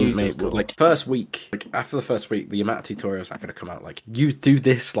one they use is cool. Like first week, like after the first week, the amount of tutorials that are gonna come out, like you do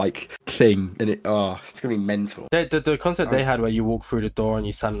this like thing, and it's gonna be mental. The concept they had where you walk through the door and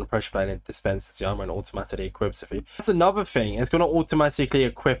you stand on the pressure plate and it dispenses the armor and automatically equips it for you. That's another thing. It's gonna automatically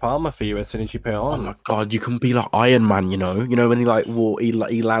equip armor for you as soon as you put it on. Oh my god, you can be like Iron Man, you know when he like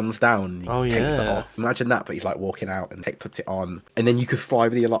he lands down, and he takes it off. Imagine that, but he's like walking out and puts it on, and then you could fly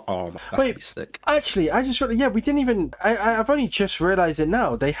with your arm. Wait, sick. Actually, I just we didn't even. I've only just realized it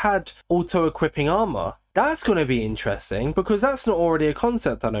now. They had auto equipping armor. That's going to be interesting because that's not already a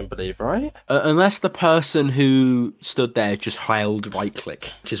concept, I don't believe, right? Unless the person who stood there just held right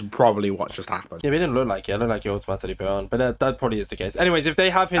click, which is probably what just happened. Yeah, it didn't look like it. It looked like you automatically put it on, but that probably is the case. Anyways, if they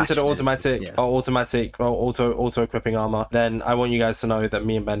have hinted at auto equipping armor, then I want you guys to know that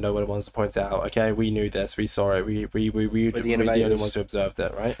me and Bendo were the ones to point it out. Okay, we knew this, we saw it, we were the only ones who observed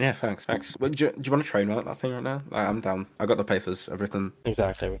it, right? Yeah, thanks. Well, do you want to train that thing right now? I'm down. I got the papers, everything.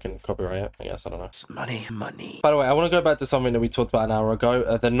 Exactly, we can copyright it. I guess I don't know. It's money. By the way, I want to go back to something that we talked about an hour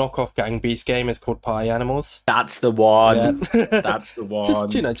ago. The knockoff Gang Beast game is called Party Animals. That's the one. Yeah. That's the one.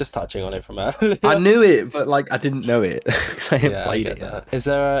 Just touching on it from earlier. I knew it, but like I didn't know it because I hadn't played it. That. Is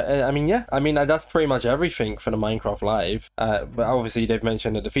there? That's pretty much everything for the Minecraft Live. But obviously, they've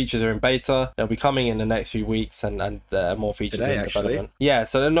mentioned that the features are in beta. They'll be coming in the next few weeks, and more features in development. Yeah,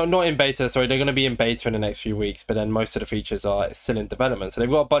 so they're not in beta. Sorry, they're going to be in beta in the next few weeks. But then most of the features are still in development. So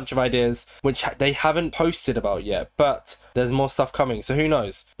they've got a bunch of ideas which they haven't posted about yet, but there's more stuff coming, so who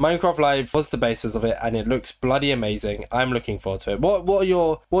knows. Minecraft Live was the basis of it, and it looks bloody amazing. I'm looking forward to it. What are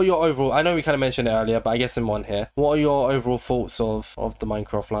your overall, I know we kind of mentioned it earlier, but I guess in one here, what are your overall thoughts of the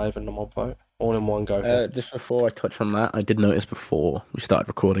Minecraft Live and the mob vote? All in one go. Just before I touch on that, I did notice before we started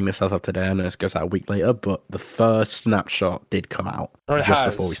recording this as of today, I know it goes out a week later, but the first snapshot did come out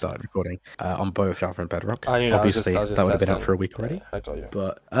before we started recording on both Java and Bedrock. I knew obviously that would have been out for a week already. Yeah, I got you.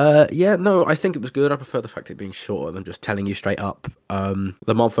 But I think it was good. I prefer the fact it being shorter than just telling you straight up.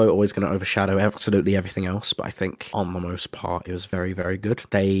 The mob vote always going to overshadow absolutely everything else, but I think on the most part it was very, very good.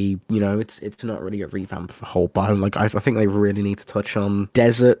 They, it's not really a revamp of a whole biome. Like I think they really need to touch on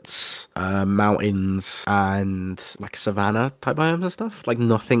deserts, mountains, and like savanna type biomes and stuff. Like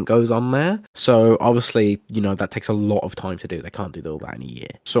nothing goes on there. So obviously, that takes a lot of time to do. They can't do all that in a year.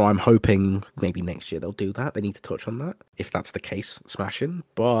 So I'm hoping maybe next year they'll do that. They need to touch on that. If that's the case, smashing.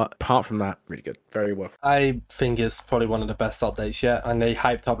 But apart from that, really good. Very well. I think it's probably one of the best updates yet. And they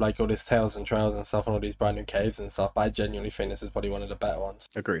hyped up like all these tales and trails and stuff and all these brand new caves and stuff. But I genuinely think this is probably one of the better ones.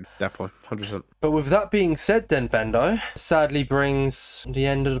 Agreed. Definitely. 100%. But with that being said then, Bendo, sadly brings the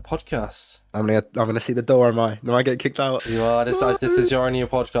end of the podcast. I'm gonna see the door. Am I? No, I get kicked out. You are. This is your only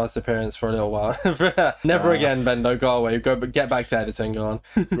podcast appearance for a little while. Never again, Bendo. Go away. Get back to editing. Go on.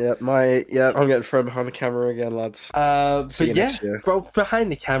 I'm getting thrown behind the camera again, lads. Bro, behind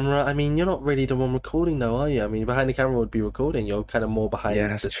the camera. I mean, you're not really the one recording, though, are you? I mean, behind the camera would be recording. You're kind of more behind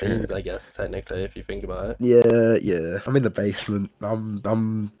the scenes, I guess, technically, if you think about it. Yeah. I'm in the basement.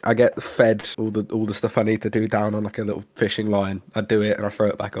 I get fed all the stuff I need to do down on like a little fishing line. I do it and I throw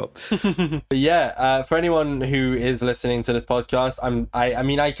it back up. But yeah, for anyone who is listening to this podcast,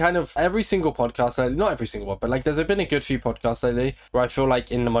 I kind of every single podcast, not every single one, but like there's been a good few podcasts lately where I feel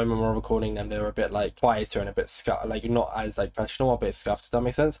like in the moment we're recording them, they're a bit like quieter and a bit like not as like professional, a bit scuffed. Does that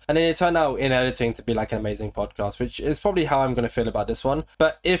make sense? And then it turned out in editing to be like an amazing podcast, which is probably how I'm going to feel about this one.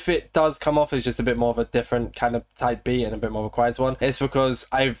 But if it does come off as just a bit more of a different kind of type beat and a bit more of a quiet one, it's because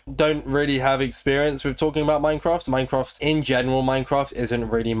I don't really have experience with talking about Minecraft. Minecraft in general, Minecraft isn't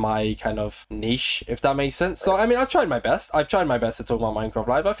really my kind of niche, if that makes sense. So I mean, I've tried my best to talk about Minecraft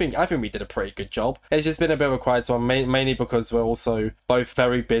Live. I think we did a pretty good job. It's just been a bit of a quiet one, mainly because we're also both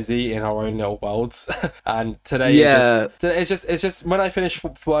very busy in our own little worlds. And today it's just when I finish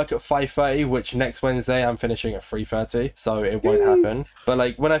work at 5:30, which next Wednesday I'm finishing at 3:30, so it won't happen. But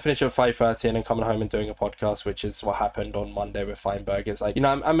like when I finish at 5:30 and then coming home and doing a podcast, which is what happened on Monday with Feinberg, it's like,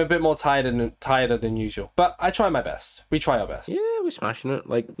 I'm a bit more tired than usual. But I try my best. We try our best. Yeah, we're smashing it.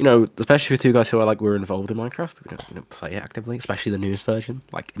 Like, especially for two guys who are like, we're involved in Minecraft, but we don't play it actively, especially the newest version.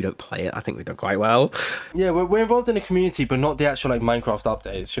 Like, we don't play it. I think we've done quite well. Yeah, we're involved in the community, but not the actual like Minecraft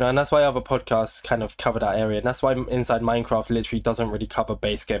updates, and that's why other podcasts kind of cover that area, and that's why Inside Minecraft literally doesn't really cover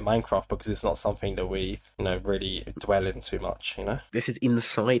base game Minecraft, because it's not something that we really dwell in too much. This is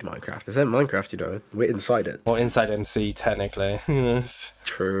inside Minecraft. This isn't Minecraft, we're inside it. Or inside MC technically.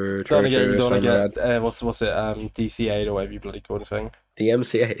 True. Don't want to get what's it DCA'd or whatever you bloody call it thing. something.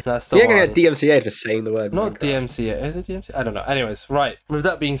 DMCA. That's the You're gonna one. get DMCA for saying the word Not Minecraft. DMCA. Is it DMCA? I don't know. Anyways, right. With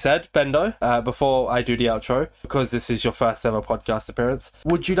that being said, Bendo, before I do the outro, because this is your first ever podcast appearance,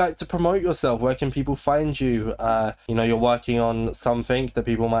 would you like to promote yourself? Where can people find you? You're working on something that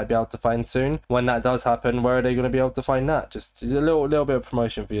people might be able to find soon. When that does happen, where are they going to be able to find that? Just a little bit of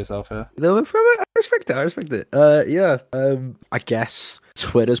promotion for yourself here. I respect it. I guess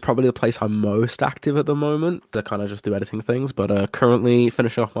Twitter's probably the place I'm most active at the moment. To kind of just do editing things, but currently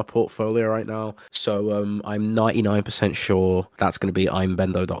finishing off my portfolio right now. So I'm 99% sure that's going to be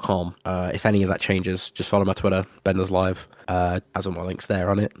imbendo.com. If any of that changes, just follow my Twitter, Bendo's Live. Has all my links there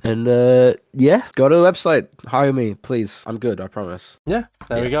on it. And go to the website. Hire me, please. I'm good, I promise. Yeah,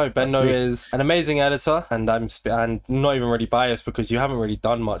 there we go. Bendo me. is an amazing editor, and I'm not even really biased because you haven't really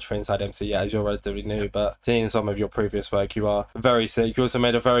done much for Inside MC yet, as you're relatively new. But seeing some of your previous work, you are very sick. You also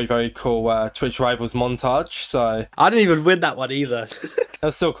made a very, very cool Twitch Rivals montage. So I didn't even win that one either.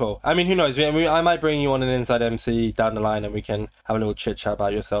 that's still cool. I mean, who knows? I might bring you on an Inside MC down the line, and we can have a little chit chat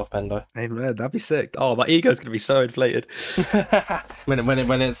about yourself, Bendo. Hey man, that'd be sick. Oh, my ego's gonna be so inflated.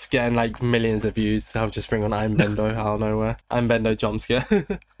 when it's getting like millions of views, I'll just bring on I'm Bendo out of nowhere. I'm Bendo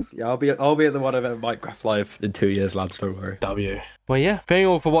Jomska. Yeah, I'll be at the one event Minecraft Live in 2 years, lads. Don't worry. W. Well, yeah. Thank you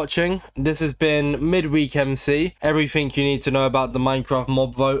all for watching. This has been Midweek MC. Everything you need to know about the Minecraft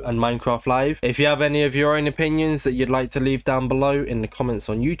mob vote and Minecraft Live. If you have any of your own opinions that you'd like to leave down below in the comments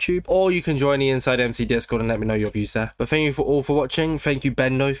on YouTube, or you can join the Inside MC Discord and let me know your views there. But thank you all for watching. Thank you,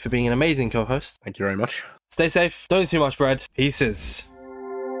 Bendo, for being an amazing co-host. Thank you very much. Stay safe. Don't eat too much bread. Pieces.